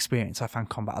my experience, I found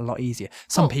combat a lot easier.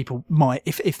 Some people might,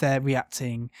 if they're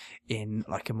reacting in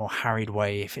like a more harried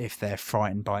way, if they're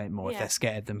frightened by it more, if they're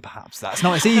scared, then perhaps that's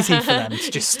not as easy for them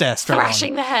to just stare straight on.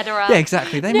 Thrashing the head around. Yeah,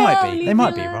 exactly. They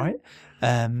might be, right?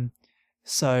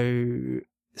 So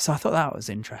So I thought that was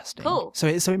interesting. Cool. So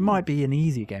it might be an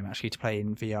easier game actually to play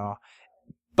in VR,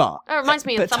 but Oh, it reminds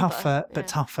me of Thumper. tougher. Yeah. But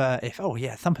tougher if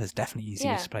Thumper's definitely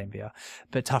easier to play in VR,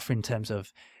 but tougher in terms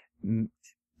of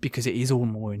because it is all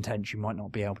more intense. You might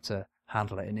not be able to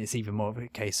handle it, and it's even more of a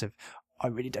case of I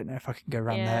really don't know if I can go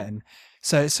around there. And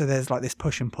so there's like this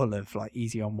push and pull of like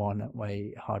easy on one,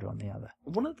 way harder on the other.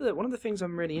 One of the things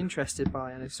I'm really interested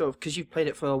by, and sort of because you've played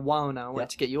it for a while now, I want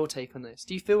to get your take on this.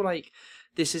 Do you feel like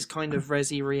this is kind of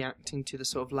Resi reacting to the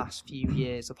sort of last few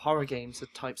years of horror games, the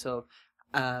types of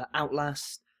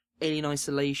Outlast, Alien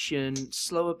Isolation,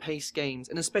 slower paced games,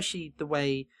 and especially the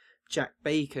way Jack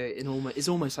Baker is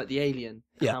almost like the Alien?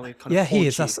 Yeah, how we've kind of he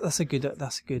is. haunts That's a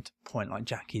good point. Like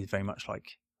Jack is very much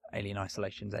like Alien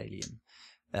Isolation's Alien,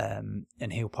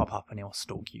 and he'll pop up and he'll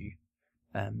stalk you.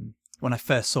 When I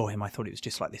first saw him, I thought it was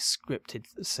just like this scripted.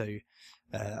 So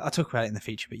I talk about it in the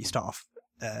feature, but you start off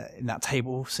in that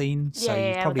table scene. So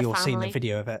you've probably all seen the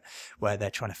video of it where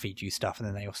they're trying to feed you stuff and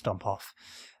then they all stomp off.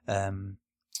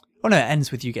 Oh no, it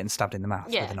ends with you getting stabbed in the mouth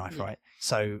with a knife, right?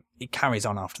 So it carries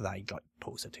on after that. He like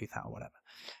pulls a tooth out or whatever,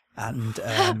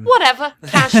 and whatever,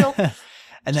 casual.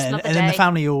 and then the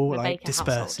family all like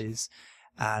disperses,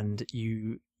 and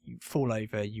you fall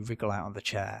over, you wriggle out of the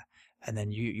chair, and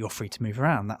then you're free to move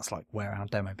around. That's like where our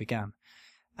demo began.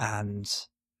 And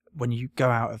when you go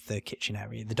out of the kitchen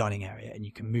area, the dining area, and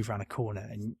you can move around a corner,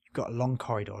 and you've got a long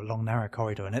narrow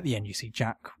corridor, and at the end you see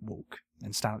Jack walk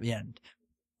and stand at the end.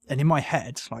 And in my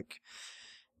head, like,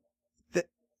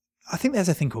 I think there's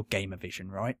a thing called gamer vision,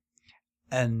 right?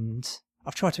 And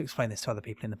I've tried to explain this to other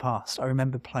people in the past. I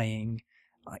remember playing,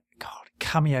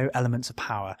 Cameo Elements of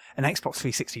Power, an Xbox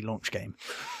 360 launch game.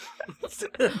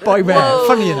 By Rare, Whoa.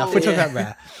 funnily enough, we're talking about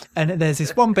Rare. And there's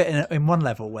this one bit in one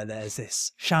level where there's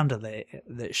this chandelier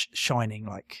that's shining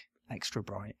like extra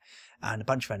bright and a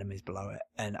bunch of enemies below it.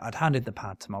 And I'd handed the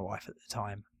pad to my wife at the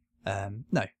time.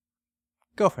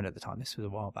 Girlfriend at the time. This was a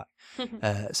while back.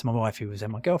 So my wife, who was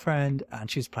my girlfriend,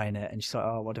 and she was playing it, and she's like,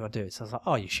 "Oh, what do I do?" So I was like,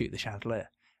 "Oh, you shoot the chandelier."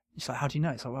 She's like, "How do you know?"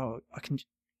 It's like, "Well, I can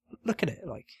look at it,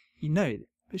 like you know."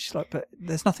 But she's like, "But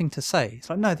there's nothing to say." It's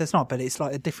like, "No, there's not." But it's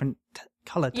like a different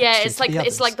color. Yeah, it's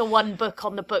like the one book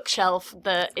on the bookshelf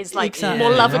that is like Exactly.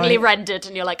 more lovingly Right. rendered,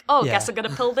 and you're like, "Oh, guess I'm gonna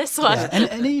pull this one." Yeah.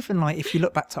 And even like if you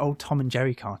look back to old Tom and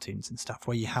Jerry cartoons and stuff,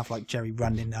 where you have like Jerry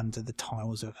running under the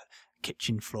tiles of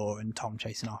kitchen floor and Tom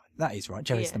chasing after. That is right.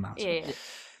 Jerry's the mouse. Yeah.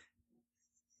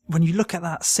 When you look at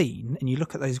that scene and you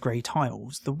look at those grey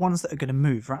tiles, the ones that are going to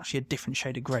move are actually a different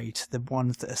shade of grey to the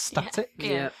ones that are static.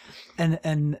 Yeah.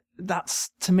 And that's,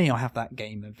 to me, I have that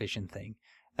game of vision thing.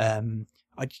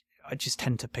 I just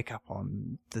tend to pick up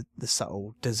on the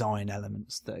subtle design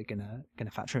elements that are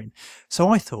gonna factor in. So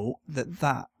I thought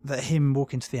that him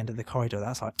walking to the end of the corridor,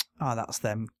 that's like, that's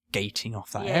them gating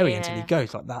off that area until he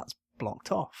goes, like that's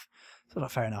blocked off. So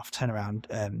like, fair enough, turn around,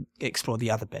 explore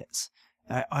the other bits.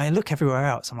 I look everywhere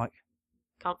else, I'm like,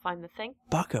 Can't find the thing.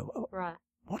 bugger, Right.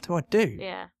 what do I do?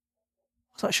 Yeah.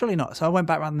 It's like, surely not. So I went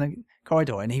back around the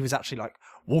corridor and he was actually like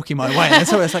walking my way. And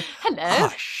so it's like, Hello.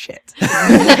 oh shit.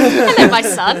 Hello, my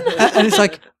son. And it's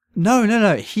like,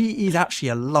 no. He is actually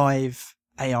a live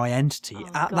AI entity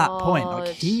at that point. Like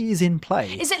God. he is in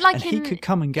play. Is it like and in? he could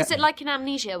come and get Is it me. like in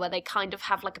Amnesia where they kind of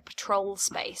have like a patrol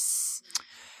space?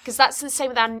 Because that's the same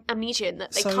with Amnesia, in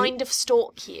that they kind of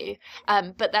stalk you,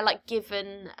 but they're like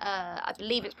given, I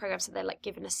believe it's programmed so they're like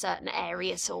given a certain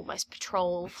area to almost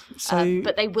patrol,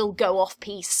 but they will go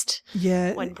off-piste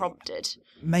when prompted.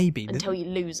 Maybe. Until you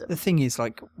lose them. The thing is,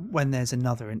 like, when there's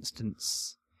another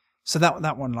instance... So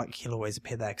that one, like, he'll always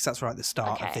appear there, because that's right at the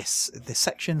start of this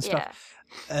section and stuff.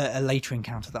 A later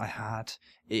encounter that I had,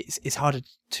 it's harder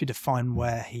to define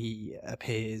where he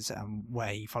appears and where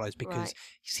he follows, because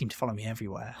he seemed to follow me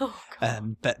everywhere. Oh,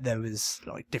 God. But there was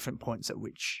like different points at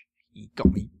which he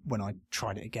got me when I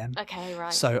tried it again. Okay,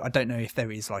 right. So I don't know if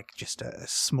there is like just a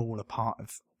smaller part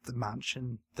of the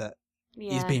mansion that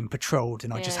is being patrolled,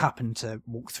 and I just happened to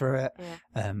walk through it.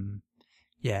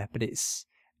 But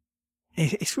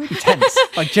it's really tense.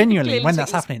 Like genuinely, when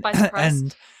that's happening,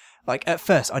 and like at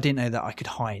first I didn't know that I could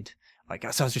hide. Like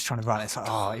so, I was just trying to run. It's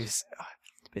like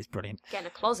it's brilliant. Get in a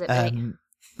closet, mate.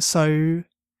 So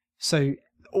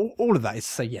all of that is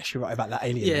to say, yes, you're right about that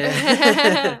alien.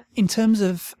 Yeah. in terms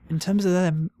of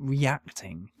them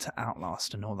reacting to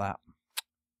Outlast and all that,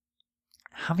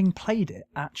 having played it,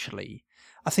 actually,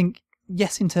 I think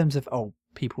yes, in terms of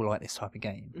people like this type of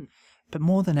game, but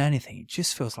more than anything, it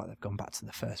just feels like they've gone back to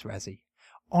the first Resi.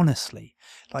 Honestly,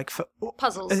 like for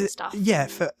puzzles and stuff. Yeah,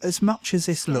 for as much as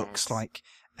this looks like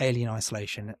Alien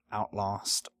Isolation,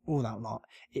 Outlast, all that lot,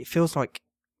 it feels like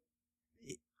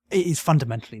it is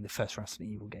fundamentally the first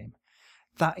Resident Evil game.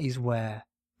 That is where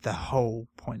the whole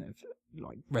point of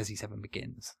like Resi 7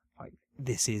 begins. Like,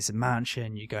 this is a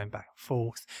mansion, you're going back and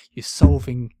forth, you're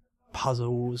solving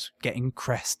puzzles, getting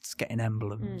crests, getting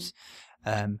emblems.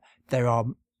 There are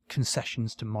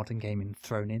concessions to modern gaming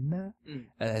thrown in there.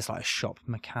 There's like a shop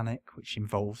mechanic which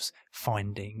involves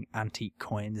finding antique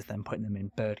coins, then putting them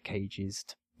in bird cages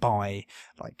to buy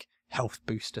like health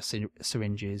booster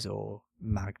syringes or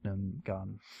magnum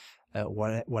gun,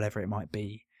 whatever it might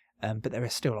be. But there are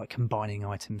still like combining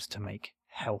items to make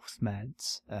health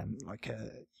meds. You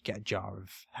get a jar of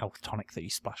health tonic that you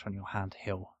splash on your hand to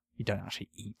heal. You don't actually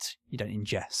eat. You don't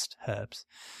ingest herbs.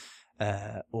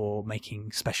 Or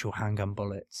making special handgun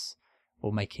bullets,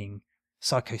 or making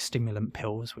psychostimulant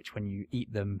pills, which when you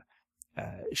eat them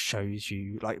shows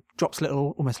you, like, drops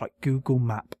little almost like Google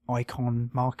Map icon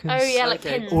markers. Oh yeah, like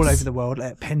pins all over the world.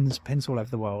 Pins all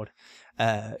over the world,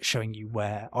 showing you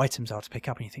where items are to pick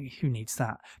up, and you think, who needs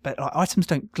that? But like, items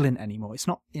don't glint anymore. It's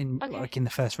not in like in the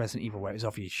first Resident Evil where it was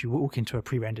obvious. You walk into a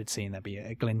pre-rendered scene, there'd be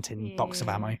a glinting box of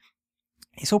ammo.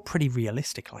 It's all pretty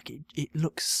realistic. Like it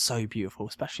looks so beautiful,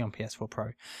 especially on PS4 Pro,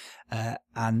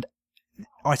 and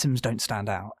items don't stand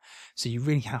out. So you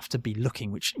really have to be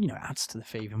looking, which adds to the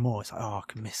fear even more. It's like, I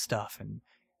can miss stuff, and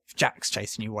if Jack's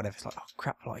chasing you, whatever, it's like, oh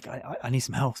crap! Like I need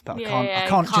some health, but I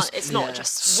can't just. It's not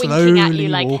just slowly winking at you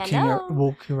like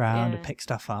walking around and pick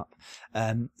stuff up.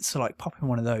 So like popping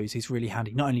one of those is really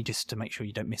handy. Not only just to make sure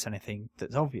you don't miss anything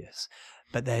that's obvious,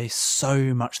 but there's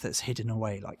so much that's hidden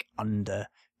away, like under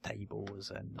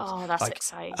tables, and that's like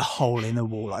exciting. a hole in the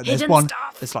wall. Like Hidden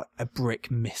stuff. There's like a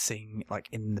brick missing, like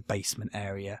in the basement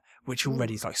area, which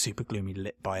already is like super gloomy,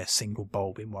 lit by a single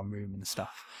bulb in one room and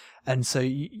stuff. And so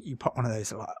you put one of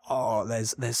those, like,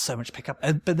 there's so much to pick up.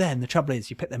 But then the trouble is,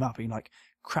 you pick them up and you're like,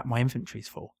 crap, my inventory's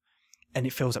full. And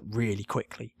it fills up really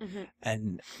quickly.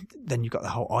 And then you've got the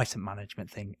whole item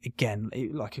management thing. Again,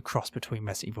 like a cross between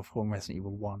Resident Evil 4 and Resident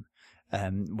Evil 1.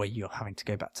 Where you're having to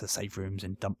go back to the save rooms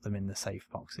and dump them in the save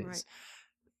boxes. Right.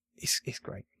 It's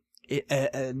great.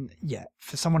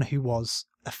 For someone who was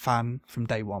a fan from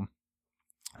day one,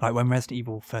 like when Resident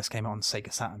Evil first came out on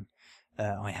Sega Saturn,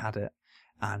 I had it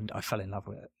and I fell in love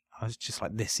with it. I was just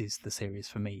like, this is the series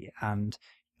for me, and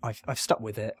I've stuck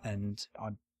with it. And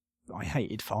I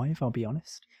hated 5, I'll be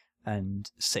honest. And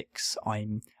 6,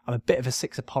 I'm a bit of a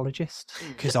 6 apologist,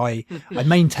 because I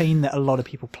maintain that a lot of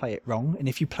people play it wrong, and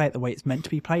if you play it the way it's meant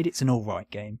to be played, it's an alright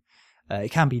game.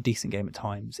 It can be a decent game at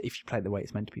times if you play it the way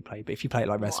it's meant to be played, but if you play it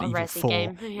like Resident Evil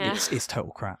 4, it's total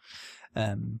crap.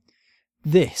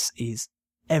 This is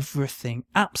everything,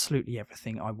 absolutely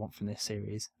everything I want from this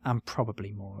series, and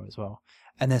probably more as well.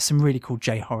 And there's some really cool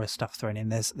J-horror stuff thrown in.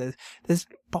 There's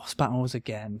boss battles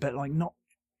again, but like not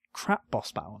crap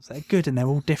boss battles. They're good, and they're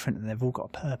all different, and they've all got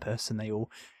a purpose, and they all,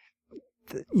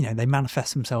 they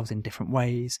manifest themselves in different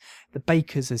ways. The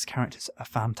Bakers as characters are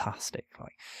fantastic.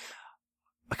 Like,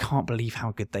 I can't believe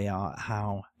how good they are,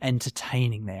 how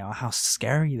entertaining they are, how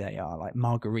scary they are. Like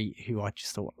Marguerite, who I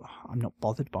just thought, I'm not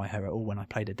bothered by her at all when I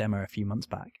played a demo a few months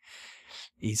back,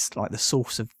 is like the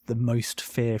source of the most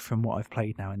fear from what I've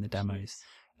played now in the demos.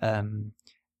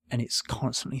 And it's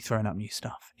constantly throwing up new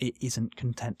stuff. It isn't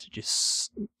content to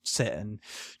just sit and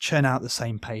churn out the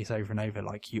same pace over and over.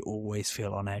 Like, you always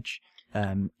feel on edge.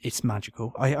 It's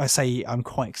magical. I say, I'm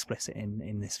quite explicit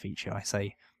in this feature. I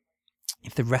say,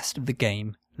 if the rest of the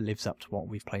game lives up to what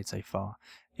we've played so far,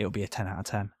 it'll be a 10 out of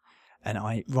 10.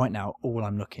 And right now, all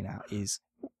I'm looking at is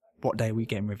what day are we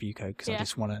getting review code, because I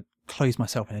just want to close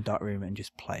myself in a dark room and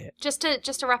just play it. Just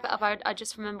to wrap it up, I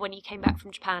just remember when you came back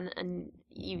from Japan and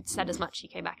you said as much. You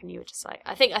came back and you were just like,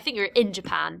 I think you were in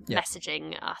Japan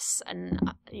messaging us, and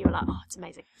you were like, oh, it's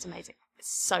amazing, it's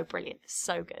so brilliant, it's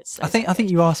so good. So I think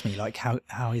you asked me like, how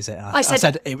is it? I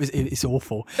said it's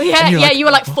awful. Yeah, you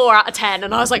were like 4 out of 10,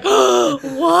 and I was like, oh,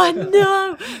 what?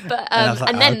 No. But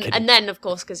and then of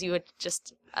course, because you had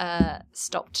just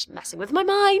stopped messing with my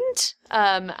mind,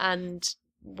 and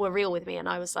were real with me, and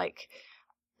I was like,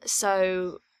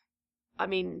 so, I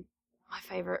mean, my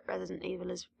favourite Resident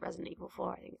Evil is Resident Evil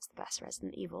 4. I think it's the best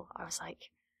Resident Evil. I was like,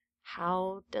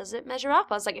 how does it measure up?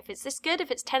 I was like, if it's this good,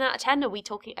 if it's 10 out of 10, are we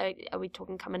talking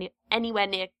coming anywhere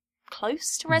near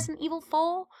close to Resident Evil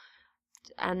 4?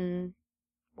 And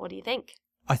what do you think?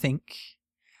 That's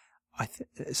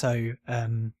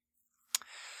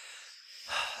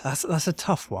a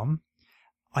tough one.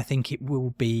 I think it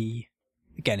will be,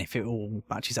 again, if it all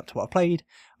matches up to what I played,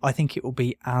 I think it will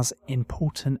be as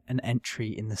important an entry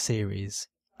in the series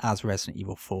as Resident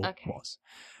Evil 4 was.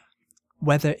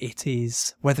 Whether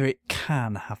it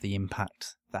can have the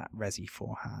impact that Resi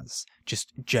 4 has,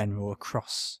 just general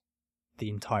across the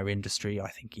entire industry, I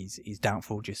think is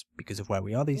doubtful just because of where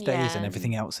we are these days and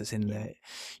everything else that's in the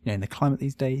in the climate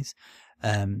these days.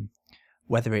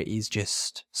 Whether it is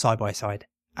just side by side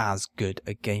as good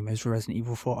a game as Resident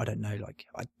Evil 4, I don't know. Like,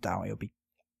 I doubt it'll be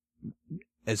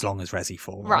as long as Resi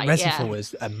 4. Right, Resi 4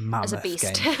 was a mammoth As a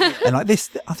beast. game. And like this,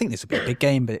 I think this will be a big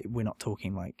game, but we're not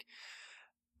talking like,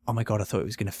 oh my god, I thought it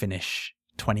was going to finish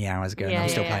 20 hours ago and I'm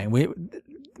still playing.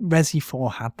 Resi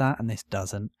 4 had that and this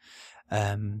doesn't.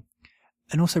 And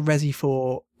also Resi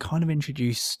 4 kind of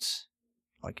introduced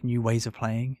like new ways of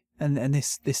playing. And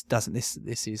this doesn't.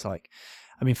 This is like,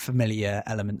 I mean, familiar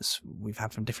elements we've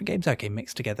had from different games, okay,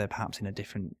 mixed together perhaps in a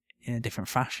different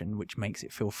fashion, which makes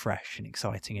it feel fresh and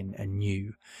exciting and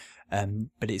new.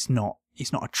 But it's not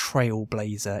a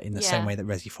trailblazer in the same way that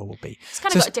Resi 4 will be. It's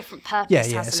kind of got a different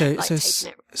purpose. Hasn't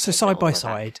it? So side by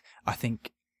side, I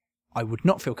think I would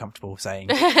not feel comfortable saying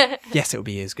yes, it will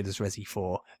be as good as Resi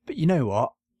 4. But you know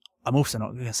what? I'm also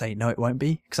not going to say no, it won't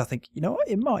be, because I think, you know what,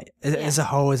 it might. As a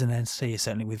whole, as an entity,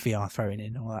 certainly with VR thrown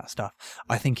in and all that stuff,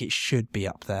 I think it should be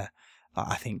up there.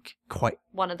 I think quite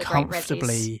one of the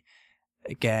comfortably.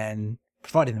 Again,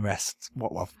 providing the rest,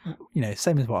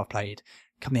 same as what I've played.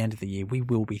 Come the end of the year, we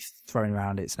will be throwing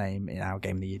around its name in our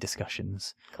Game of the Year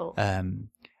discussions. Cool.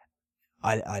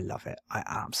 I love it. I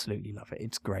absolutely love it.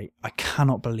 It's great. I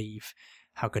cannot believe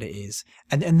how good it is.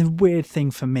 And the weird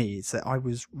thing for me is that I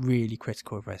was really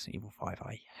critical of Resident Evil 5.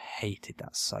 I hated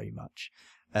that so much.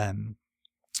 And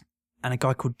a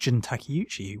guy called Jun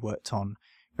Takeuchi, who worked on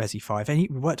Resi 5, and he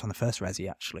worked on the first Resi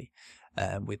actually,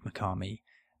 with Mikami,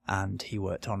 and he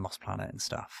worked on Lost Planet and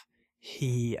stuff.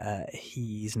 He's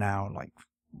now like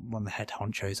one of the head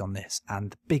honchos on this,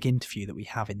 and the big interview that we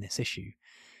have in this issue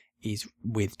is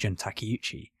with Jun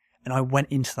Takeuchi. And I went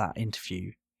into that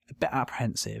interview a bit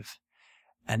apprehensive.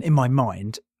 And in my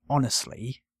mind,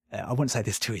 honestly, I wouldn't say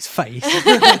this to his face,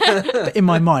 but in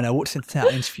my mind, I walked into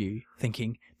that interview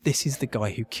thinking, this is the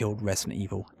guy who killed Resident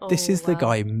Evil. This is the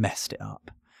guy who messed it up.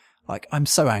 Like, I'm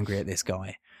so angry at this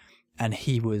guy. And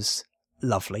he was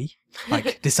lovely,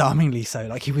 like disarmingly so.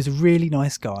 Like, he was a really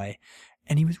nice guy.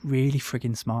 And he was really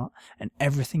friggin' smart. And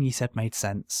everything he said made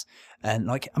sense. And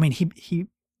like, I mean, he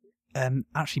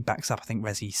actually backs up, I think,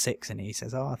 Resi 6, and he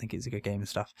says, I think it's a good game and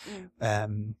stuff.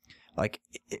 Like,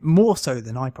 more so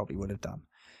than I probably would have done.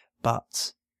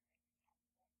 But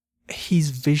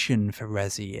his vision for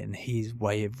Resi and his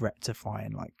way of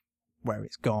rectifying, like, where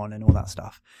it's gone and all that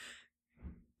stuff,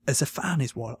 as a fan,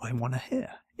 is what I want to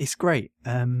hear. It's great.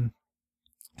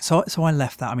 So I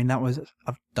left that. I mean,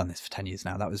 I've done this for 10 years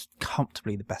now. That was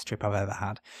comfortably the best trip I've ever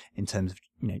had in terms of,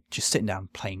 just sitting down,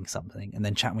 playing something, and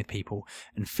then chatting with people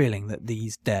and feeling that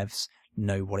these devs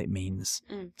know what it means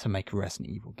to make a Resident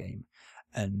Evil game.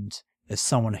 And as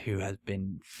someone who has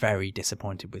been very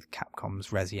disappointed with Capcom's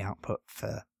Resi output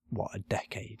for, a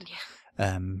decade,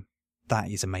 that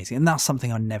is amazing. And that's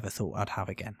something I never thought I'd have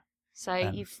again. So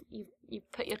you've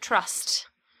put your trust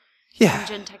in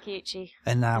Jun Takeuchi.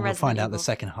 And now we'll find out Evil. the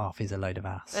second half is a load of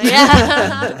ass.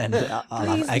 Yeah. and I'll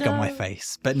have egg on my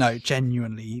face. But no,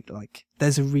 genuinely, like,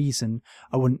 there's a reason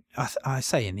I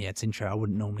say in the Ed's intro, I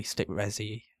wouldn't normally stick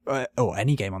Resi or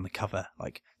any game on the cover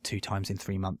like 2 times in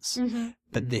 3 months.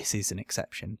 But this is an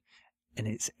exception, and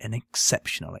it's an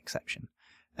exceptional exception.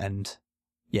 And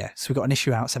yeah, so we've got an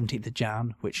issue out 17th of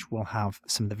Jan, which will have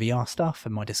some of the VR stuff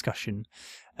and my discussion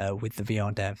with the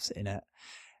VR devs in it.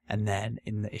 And then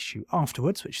in the issue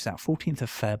afterwards, which is out 14th of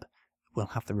Feb, we'll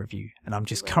have the review. And I'm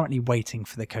just currently waiting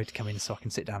for the code to come in so I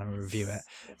can sit down and review it.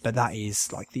 But that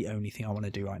is like the only thing I want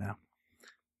to do right now.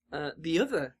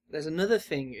 There's another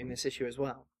thing in this issue as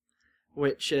well,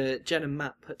 which Jen and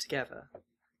Matt put together,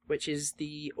 which is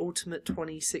the Ultimate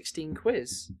 2016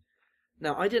 quiz.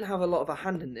 Now, I didn't have a lot of a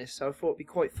hand in this, so I thought it'd be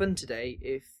quite fun today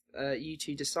if you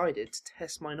two decided to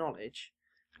test my knowledge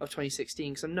of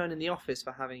 2016, because I'm known in the office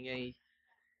for having a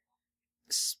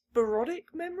sporadic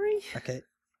memory. Okay.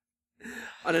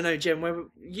 I don't know, Jen. Where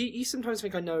you sometimes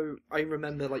think I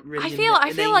remember like really.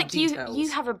 I feel like details. you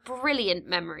have a brilliant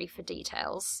memory for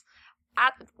details.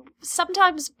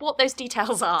 Sometimes what those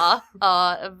details are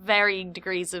varying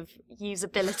degrees of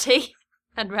usability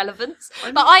and relevance.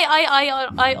 But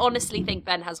I honestly think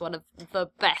Ben has one of the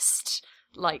best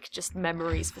just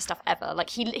memories for stuff ever. Like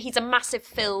he's a massive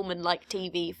film and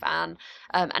TV fan,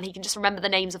 and he can just remember the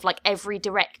names of every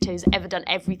director who's ever done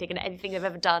everything and anything they've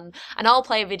ever done. And I'll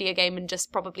play a video game and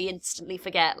just probably instantly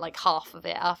forget half of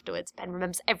it afterwards. Ben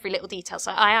remembers every little detail,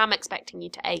 so I am expecting you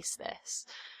to ace this.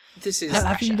 This is.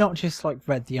 Have you not just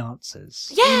read the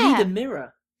answers? Yeah. You need a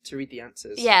mirror to read the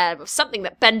answers. Yeah, something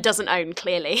that Ben doesn't own,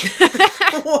 clearly.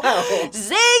 Wow.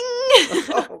 Zing!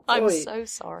 Oh, I'm so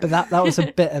sorry. But that was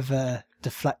a bit of a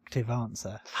deflective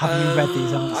answer. Have you read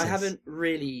these answers? I haven't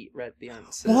really read the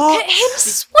answers. What? Look at him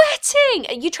sweating!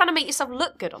 Are you trying to make yourself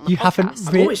look good on the You podcast? haven't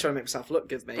I'm re- always trying to make myself look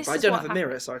good, mate, This but I is don't what have a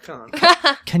mirror, so I can't.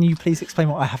 Can you please explain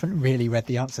what I haven't really read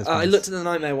the answers? I please? looked at the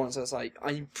Nightmare once, I was like,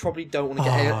 I probably don't want to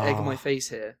get egg on my face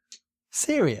here.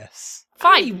 Serious?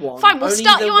 Only Fine, one. fine. We'll Only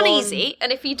start the you on one- easy,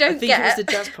 and if you I don't think it was get the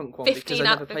Jazz Punk one, because 15 I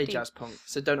out never of played 15. Jazz Punk,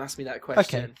 so don't ask me that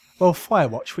question. Okay. Well,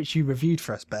 Firewatch, which you reviewed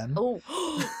for us, Ben. oh,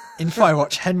 In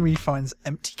Firewatch, Henry finds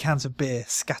empty cans of beer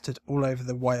scattered all over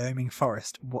the Wyoming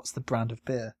forest. What's the brand of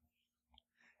beer?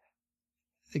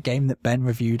 The game that Ben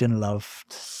reviewed and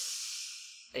loved.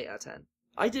 8 out of 10.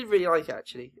 I did really like it,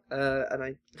 actually, and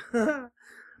I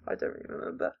I don't really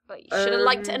remember. but you should have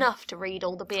liked it enough to read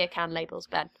all the beer can labels,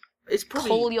 Ben. It's probably...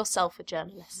 Call yourself a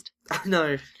journalist.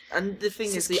 No, and the thing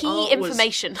This is, is the key art was...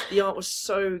 information. The art was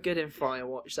so good in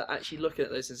Firewatch that actually looking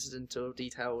at those incidental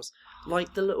details,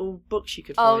 like the little books you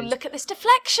could Oh, find. look at this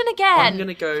deflection again! I'm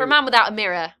gonna go- For a man without a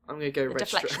mirror, I'm gonna go the red.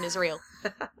 deflection is real.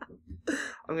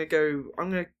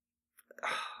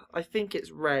 I think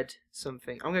it's red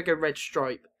something. I'm gonna go red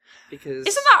stripe because.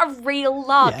 Isn't that a real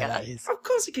lager? Yeah, that is. Of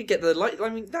course, it could get the light. I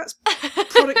mean, that's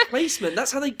product placement.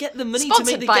 That's how they get the money to Sponsored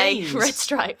make the by games. Red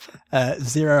Stripe.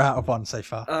 0 out of 1 so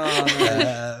far. Oh,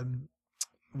 no.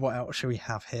 What else shall we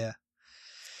have here?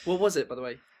 What was it, by the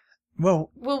way?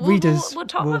 Well, We'll readers we'll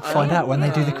talk will about find that. out when they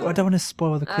do the. Oh. I don't want to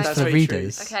spoil the quiz That's for the very true.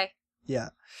 readers. Okay. Yeah.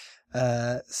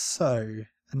 So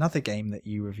another game that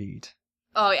you reviewed.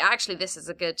 Oh, actually, this is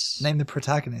a good. Name the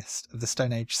protagonist of the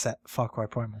Stone Age set Far Cry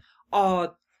Primal.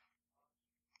 Oh,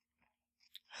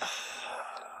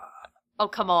 Oh,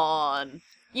 come on.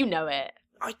 You know it.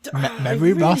 I don't.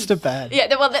 Memory Master Ben. Yeah,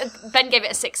 well, Ben gave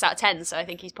it a 6 out of 10, so I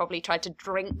think he's probably tried to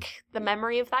drink the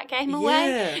memory of that game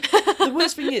away. Yeah. The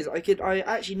worst thing is, I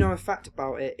actually know a fact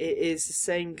about it. It is the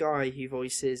same guy who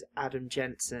voices Adam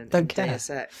Jensen Don't in care. Deus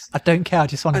Ex. I don't care. I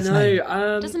just want I his know.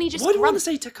 name. Doesn't he just Why do I want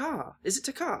grunt? to say Takar? Is it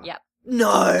Takar? Yep.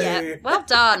 No. Yeah, well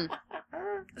done.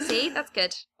 See, that's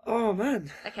good. Oh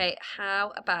man. Okay,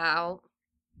 how about...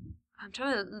 I'm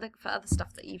trying to look for other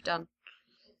stuff that you've done.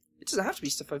 It doesn't have to be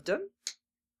stuff I've done.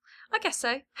 I guess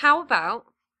so. How about...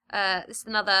 this is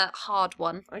another hard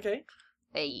one. Okay.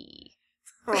 Hey.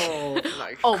 Oh, no.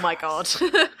 Oh my god.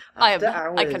 I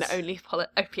can hours. only follow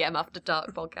OPM After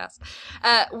Dark podcast.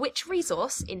 Which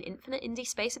resource in Infinite Indie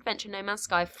Space Adventure No Man's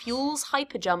Sky fuels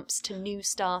hyperjumps to new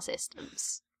star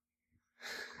systems?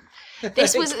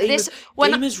 This was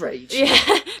Gamer's Rage.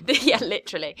 Yeah,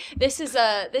 literally. This is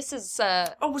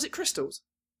Oh, was it crystals?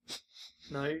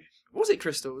 No. Was it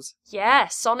crystals? yeah,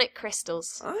 Sonic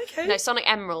Crystals. Okay. No, Sonic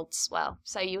Emeralds. Well,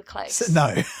 so you were close.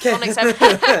 No. Sonic's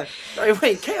Emeralds. Oh,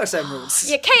 wait, Chaos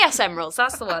Emeralds. Yeah, Chaos Emeralds.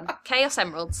 That's the one. Chaos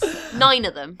Emeralds. 9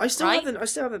 of them. I still right?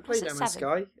 haven't played it No Man's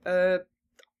 7? Sky.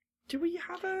 Do we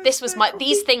have a? This was spare my. copy?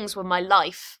 These things were my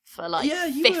life for like Yeah,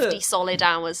 you 50 were. solid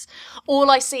hours.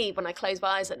 All I see when I close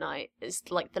my eyes at night is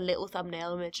like the little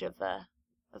thumbnail image of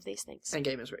these things. And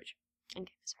Gamer's Rage. And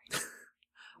sorry.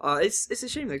 It's a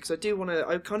shame though because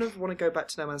I kind of want to go back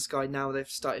to No Man's Sky now they've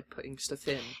started putting stuff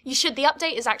in. You should. The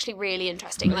update is actually really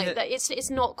interesting. Like Yeah. it's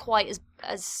not quite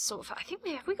as sort of. I think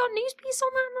we got a news piece on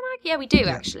that in the mag. Yeah, we do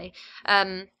actually.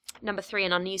 Number 3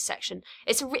 in our news section.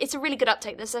 It's a really good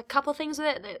update. There's a couple things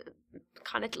with it that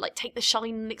kind of like take the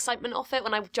shine and excitement off it.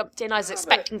 When I jumped in, I was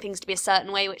expecting things to be a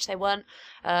certain way, which they weren't.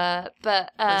 But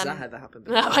Has that ever happened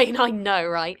before? I know,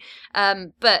 right?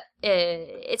 But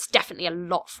it's definitely a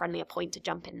lot friendlier point to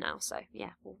jump in now. So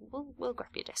yeah, we'll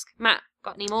grab your disc. Matt,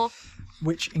 got any more?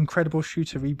 Which incredible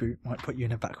shooter reboot might put you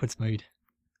in a backwards mood?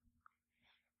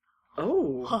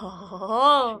 Oh.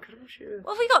 Oh, Incredible shooter.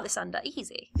 well, we got this under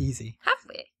easy, Easy. have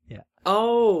we?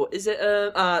 Oh, is it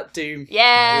Doom?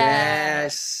 Yeah.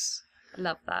 Yes.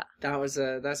 Love that.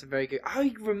 That's a very good.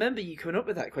 I remember you coming up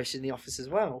with that question in the office as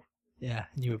well. Yeah,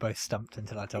 and you were both stumped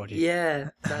until I told you. Yeah,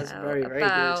 that's How very good.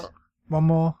 about- One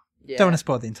more. Yeah. Don't want to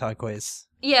spoil the entire quiz.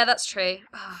 Yeah, that's true.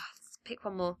 Let's pick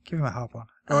one more. Give him a hard one.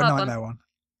 A Or a hard nightmare one.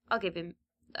 I'll give him.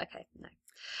 Okay, no.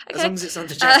 As Okay. long as it's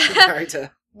under Jack's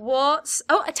character. What's?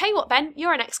 Oh, I tell you what, Ben.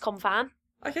 You're an XCOM fan.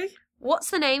 Okay.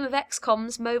 What's the name of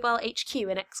XCOM's mobile HQ in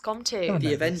XCOM 2? Go on. The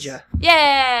knows? Avenger.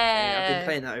 Yeah. I've been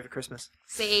playing that over Christmas.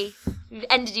 See, we've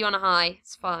ended you on a high.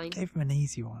 It's fine. Gave him an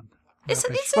easy one. It's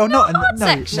Rubbish. in the hard no,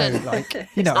 section. no, like you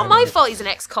It's know. not my fault. He's an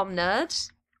XCOM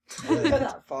nerd. I wouldn't go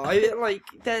that far.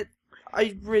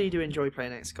 I really do enjoy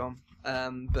playing XCOM,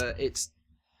 but it's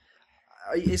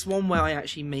one where I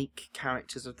actually make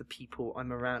characters of the people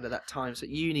I'm around at that time. So at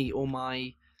uni, all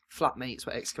my flatmates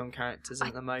were XCOM characters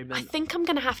at the moment. I think I'm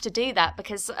going to have to do that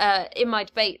because in my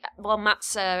debate, while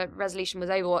Matt's resolution was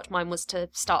Overwatch, mine was to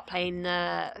start playing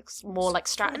more like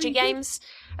strategy games,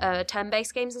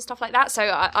 turn-based games and stuff like that. So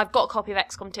I've got a copy of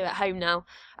XCOM 2 at home now,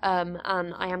 and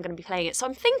I am going to be playing it. So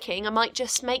I'm thinking I might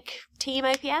just make Team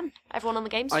OPM, everyone on the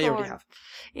games I floor. already have.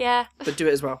 Yeah. But do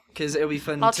it as well, because it'll be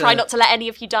fun. I'll try not to let any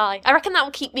of you die. I reckon that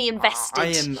will keep me invested. I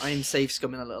am safe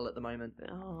scumming a little at the moment.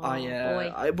 Oh,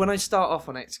 boy. When I start off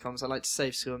on XCOMs, I like to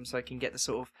safe scum so I can get the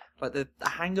sort of like the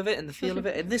hang of it and the feel of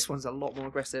it. And this one's a lot more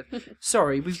aggressive.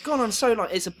 Sorry, we've gone on so long.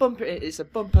 It's a bumper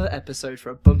episode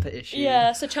for a bumper issue. Yeah,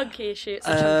 it's a chunky issue. It's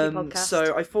a chunky podcast.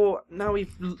 So I thought now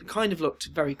we've kind of looked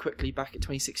very quickly back at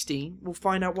 2016. We'll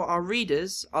find out what our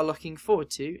readers are looking forward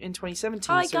to in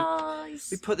 2017. Hi so guys.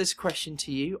 we put this question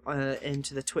to you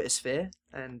into the Twitter sphere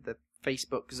and the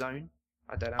Facebook zone.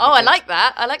 I don't know. Oh, I like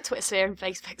that. I like Twitter Sphere and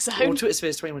Facebook Zone. Well, Twitter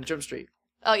sphere is 21 Jump Street.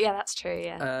 Oh, yeah, that's true,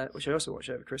 yeah. Which I also watched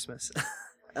over Christmas.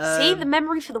 See, the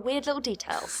memory for the weird little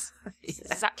details. Yeah. That's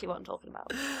exactly what I'm talking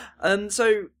about.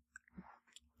 So,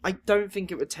 I don't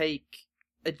think it would take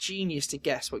a genius to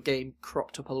guess what game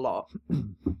cropped up a lot.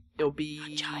 It'll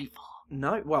be...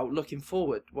 No, well, looking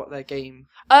forward, what their game...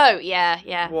 Oh,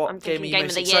 yeah. What I'm game are thinking you Game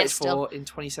most of the Year excited still. for in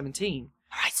 2017?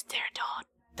 Horizon Zero Dawn.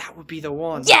 That would be the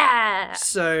one. Yeah!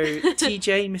 So,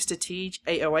 TJ, Mr. Tej,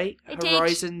 808, Hey, Tej.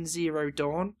 Horizon Zero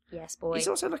Dawn. Yes, boy. He's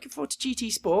also looking forward to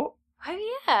GT Sport.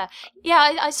 Oh, yeah.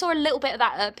 Yeah, I saw a little bit of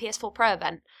that at PS4 Pro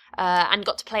event and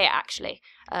got to play it, actually,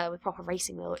 with proper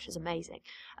racing wheel, which was amazing.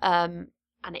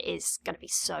 And it is going to be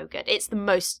so good. It's the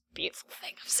most beautiful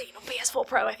thing I've seen on PS4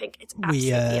 Pro, I think. It's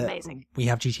absolutely amazing. We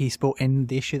have GT Sport in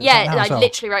the issue. That's out now I as well.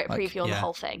 literally wrote a preview on the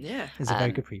whole thing. Yeah. It's a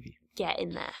very good preview. Get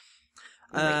in there.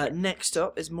 Next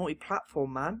up is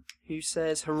Multi-Platform Man, who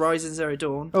says Horizon Zero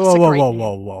Dawn.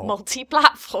 Whoa.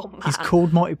 Multi-platform man. He's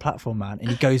called Multi-Platform Man, and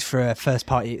he goes for a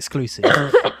first-party exclusive.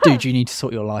 Dude, you need to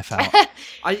sort your life out.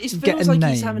 It Get feels a like name.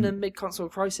 he's having a mid-console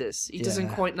crisis. He doesn't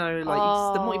quite know, like,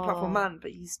 he's the Multi-Platform Man, but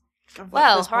he's...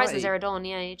 Well, Horizon Zero Dawn,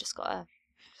 yeah, you just gotta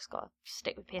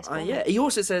stick with PS4. Yeah, he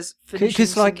also says...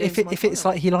 Because, like, if it's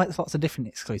like he likes lots of different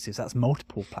exclusives, that's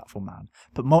multiple platform man.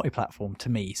 But multi-platform, to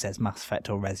me, says Mass Effect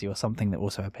or Resi or something that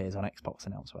also appears on Xbox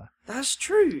and elsewhere. That's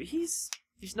true. He's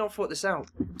not thought this out.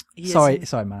 Sorry,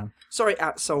 man. Sorry,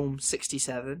 at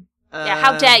Solm67. Yeah,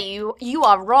 how dare you? You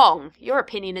are wrong. Your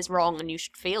opinion is wrong and you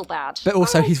should feel bad. But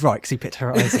also, he's right, because he picked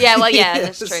Horizon. Yeah, well, yeah,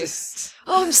 that's true.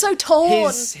 Oh, I'm so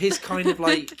torn. His kind of,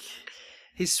 like...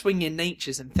 His swinging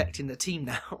nature's infecting the team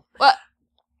now. What?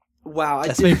 Wow.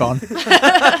 Let's move on.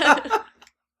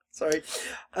 Sorry.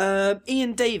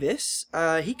 Ian Davis,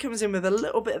 he comes in with a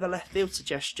little bit of a left field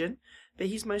suggestion, but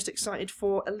he's most excited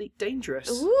for Elite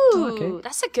Dangerous. Ooh, okay.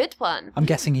 That's a good one. I'm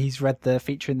guessing he's read the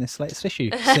feature in this latest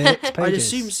issue. 6 pages. I'd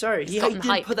assume so. He gotten didn't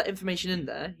hype. put that information in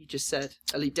there. He just said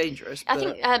Elite Dangerous. I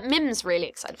think Mim's really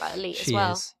excited about Elite as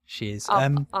well. She is.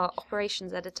 Our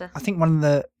operations editor. I think one of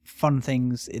the fun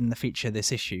things in the feature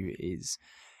this issue is,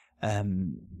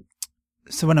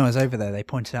 so when I was over there, they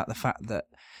pointed out the fact that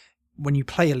when you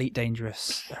play Elite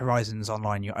Dangerous Horizons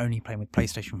online, you're only playing with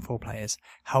PlayStation 4 players.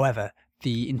 However,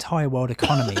 the entire world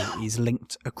economy is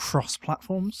linked across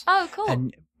platforms. Oh, cool.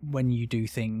 And when you do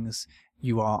things,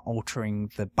 you are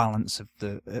altering the balance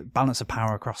of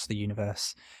power across the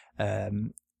universe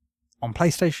on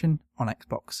PlayStation, on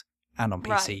Xbox, and on PC.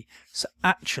 Right. So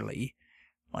actually,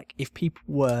 like, if people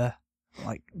were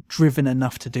like driven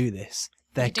enough to do this,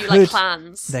 there you do could like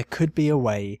clans. there could be a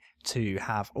way to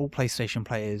have all PlayStation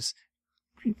players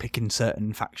picking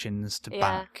certain factions to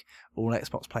back, all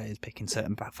Xbox players picking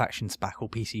certain factions to back, all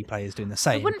PC players doing the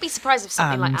same. I wouldn't be surprised if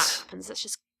something like And- that happens. That's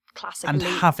just classic and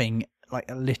Elite. having like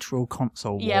a literal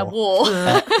console war. Yeah, war.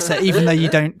 So even though you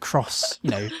don't cross,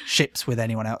 ships with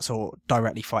anyone else or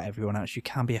directly fight everyone else, you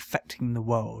can be affecting the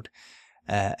world,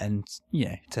 and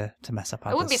to mess up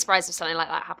others. I wouldn't be surprised if something like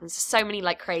that happens. There's so many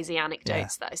like crazy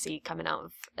anecdotes that I see coming out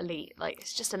of Elite. Like,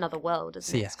 it's just another world,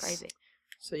 isn't it? It's crazy.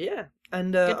 So yeah,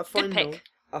 and Good pick.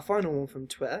 our final one from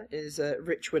Twitter is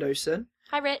Rich Widowson.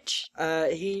 Hi, Rich.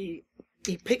 He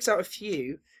picks out a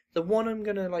few. The one I'm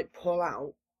gonna pull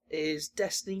out is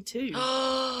Destiny 2.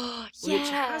 Oh, yeah. Which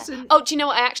hasn't... Oh, do you know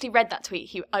what? I actually read that tweet.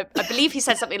 I believe he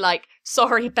said something like,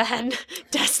 "Sorry, Ben,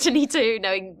 Destiny 2,"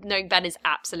 knowing Ben is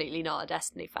absolutely not a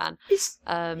Destiny fan.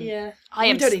 Yeah. I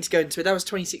am. You don't need to go into it. That was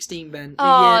 2016, Ben.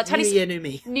 Oh, New year, new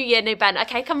me. New year, new Ben.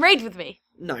 Okay, come raid with me.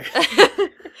 No.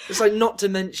 It's not to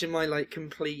mention my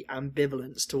complete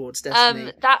ambivalence towards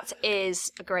Destiny. That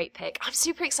is a great pick. I'm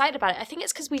super excited about it. I think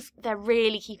it's because they're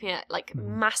really keeping it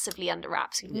massively under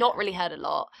wraps. We've not really heard a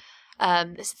lot.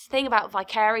 There's a thing about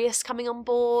Vicarious coming on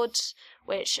board,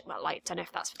 which, well, like, don't know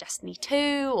if that's for Destiny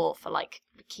 2 or for, like,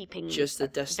 keeping Just the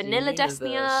Destiny vanilla universe.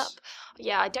 Destiny up.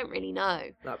 Yeah, I don't really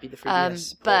know. That'd be the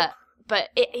 3DS. But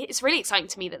it's really exciting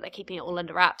to me that they're keeping it all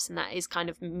under wraps, and that is kind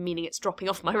of meaning it's dropping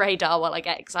off my radar while I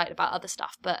get excited about other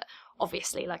stuff. But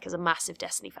obviously, like, as a massive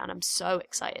Destiny fan, I'm so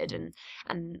excited,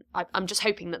 and I'm just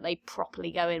hoping that they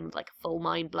properly go in with, like, a full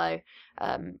mind blow,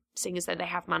 seeing as though they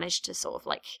have managed to sort of,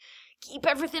 like, keep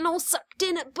everything all sucked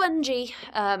in at Bungie.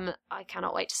 I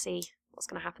cannot wait to see what's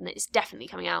going to happen. It's definitely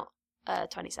coming out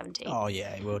 2017. Oh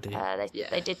yeah, it will do.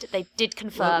 They did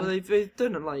confirm. Well, they've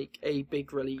done like a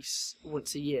big release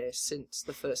once a year since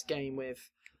the first game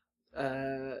with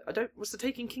was the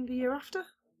Taken King the year after?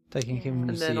 Taking him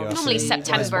And then obviously Normally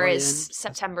September Ryan. is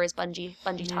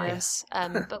Bungie times.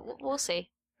 But we'll see.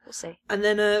 We'll see. And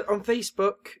then on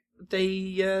Facebook,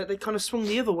 they kind of swung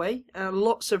the other way.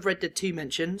 Lots of Red Dead 2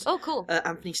 mentions. Oh, cool.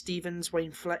 Anthony Stevens,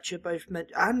 Wayne Fletcher both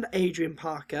and Adrian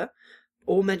Parker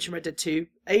all mentioned Red Dead 2.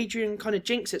 Adrian kind of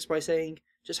jinxed it by saying,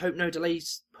 just hope no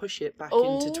delays push it back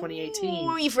into 2018.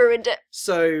 Oh, you've ruined it.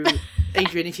 So,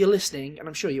 Adrian, if you're listening, and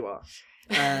I'm sure you are,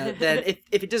 then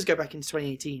if it does go back into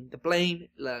 2018, the blame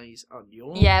lies on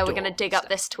your Yeah, we're going to dig doorstep. up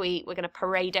this tweet. We're going to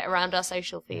parade it around our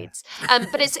social feeds.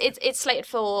 But it's slated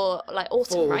for, like,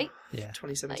 autumn, Fall. right? Yeah.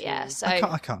 2017. Yeah, so...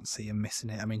 I can't see them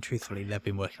missing it. I mean, truthfully, they've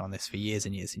been working on this for years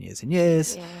and years and years and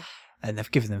years. Yeah. And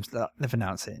they've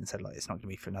announced it and said, like, it's not going to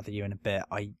be for another year and a bit.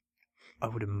 I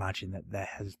would imagine that there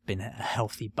has been a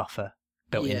healthy buffer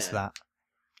built into that.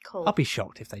 Cool. I'll be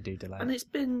shocked if they do delay And it. it's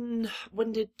been...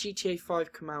 When did GTA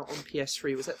 5 come out on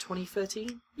PS3? Was that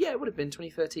 2013? Yeah, it would have been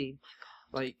 2013.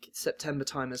 Like, September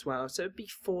time as well. So it'd be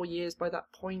 4 years by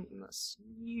that point, and that's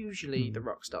usually the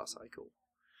Rockstar cycle.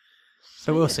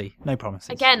 So we'll see. No promises.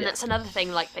 Again, Yeah. that's another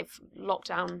thing, like, they've locked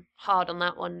down hard on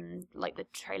that one. Like, the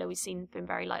trailer we've seen been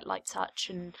very, like, light touch,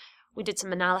 and we did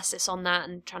some analysis on that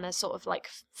and trying to sort of, like,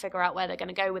 figure out where they're going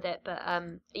to go with it. But,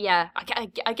 yeah,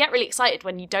 I get really excited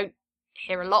when you don't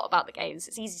hear a lot about the games.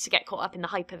 It's easy to get caught up in the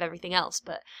hype of everything else,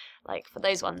 but, like, for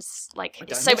those ones, like,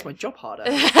 It makes my job harder.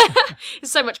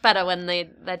 it's so much better when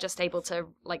they're just able to,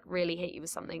 like, really hit you with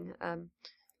something.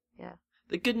 Yeah.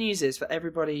 The good news is for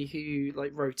everybody who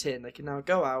like wrote in, they can now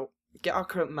go out, get our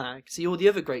current mag, see all the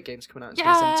other great games coming out in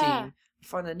 2017, and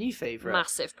find their new favourite.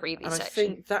 Massive preview And I section.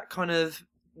 think that kind of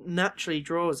naturally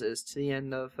draws us to the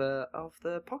end of the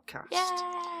podcast.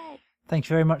 Yay! Thank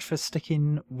you very much for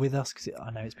sticking with us, because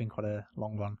I know it's been quite a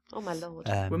long one. Oh my lord.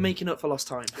 We're making up for lost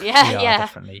time. Yeah, We are, yeah.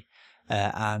 definitely.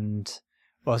 And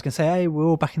well, I was going to say, hey, we're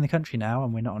all back in the country now,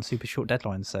 and we're not on super short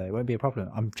deadlines, so it won't be a problem.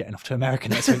 I'm jetting off to America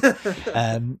next week.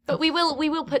 But we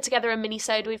will put together a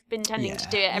mini-sode. We've been tending to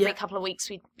do it every Yeah. couple of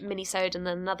weeks. We mini-sode, and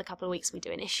then another couple of weeks we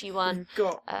do an issue one. We've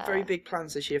got very big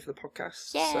plans this year for the podcast,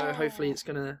 so Yeah. hopefully it's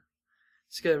gonna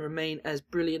remain as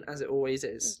brilliant as it always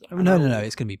is. No,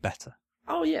 it's going to be better.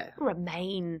 Oh yeah.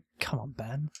 Remain. Come on,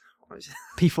 Ben.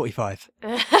 P45.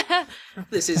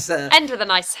 This is End with a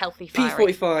nice healthy firing.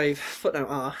 P45 footnote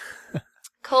R.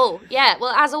 Cool. Yeah.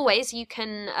 Well, as always, you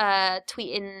can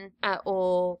tweet in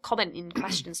or comment in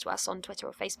questions to us on Twitter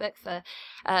or Facebook for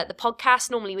the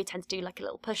podcast. Normally, we tend to do like a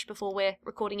little push before we're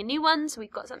recording a new one, so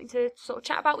we've got something to sort of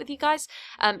chat about with you guys.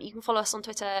 You can follow us on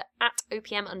Twitter at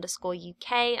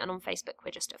 @OPM_UK, and on Facebook,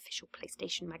 we're just Official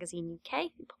PlayStation Magazine UK.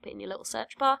 You pop it in your little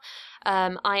search bar.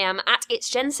 I am at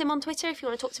 @It'sJenSim on Twitter if you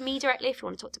want to talk to me directly. If you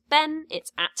want to talk to Ben,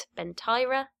 it's at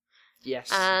BenTyra.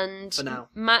 Yes. And for now.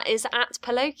 Matt is at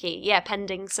Paloki. Yeah,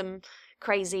 pending some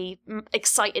crazy,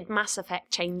 excited Mass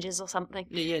Effect changes or something.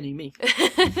 Yeah, me.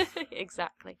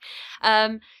 Exactly.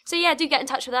 So yeah, do get in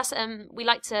touch with us. We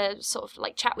like to sort of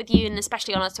like chat with you, and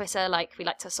especially on our Twitter, like we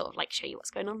like to sort of like show you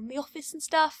what's going on in the office and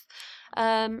stuff.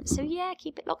 So yeah,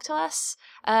 keep it locked to us.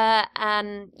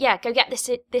 And yeah, go get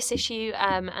this issue.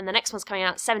 And the next one's coming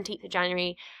out 17th of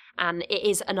January. And it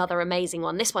is another amazing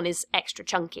one. This one is extra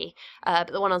chunky,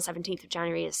 but the one on 17th of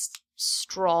January is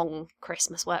strong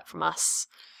Christmas work from us.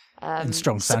 And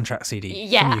strong soundtrack CD.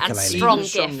 Yeah, from and Ukulele. strong Even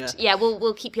stronger. gift. Yeah,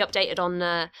 we'll keep you updated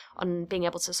on being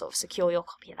able to sort of secure your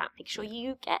copy of that. Make sure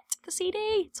you get the CD.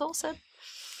 It's awesome.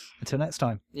 Until next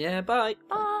time. Yeah, bye.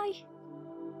 Bye.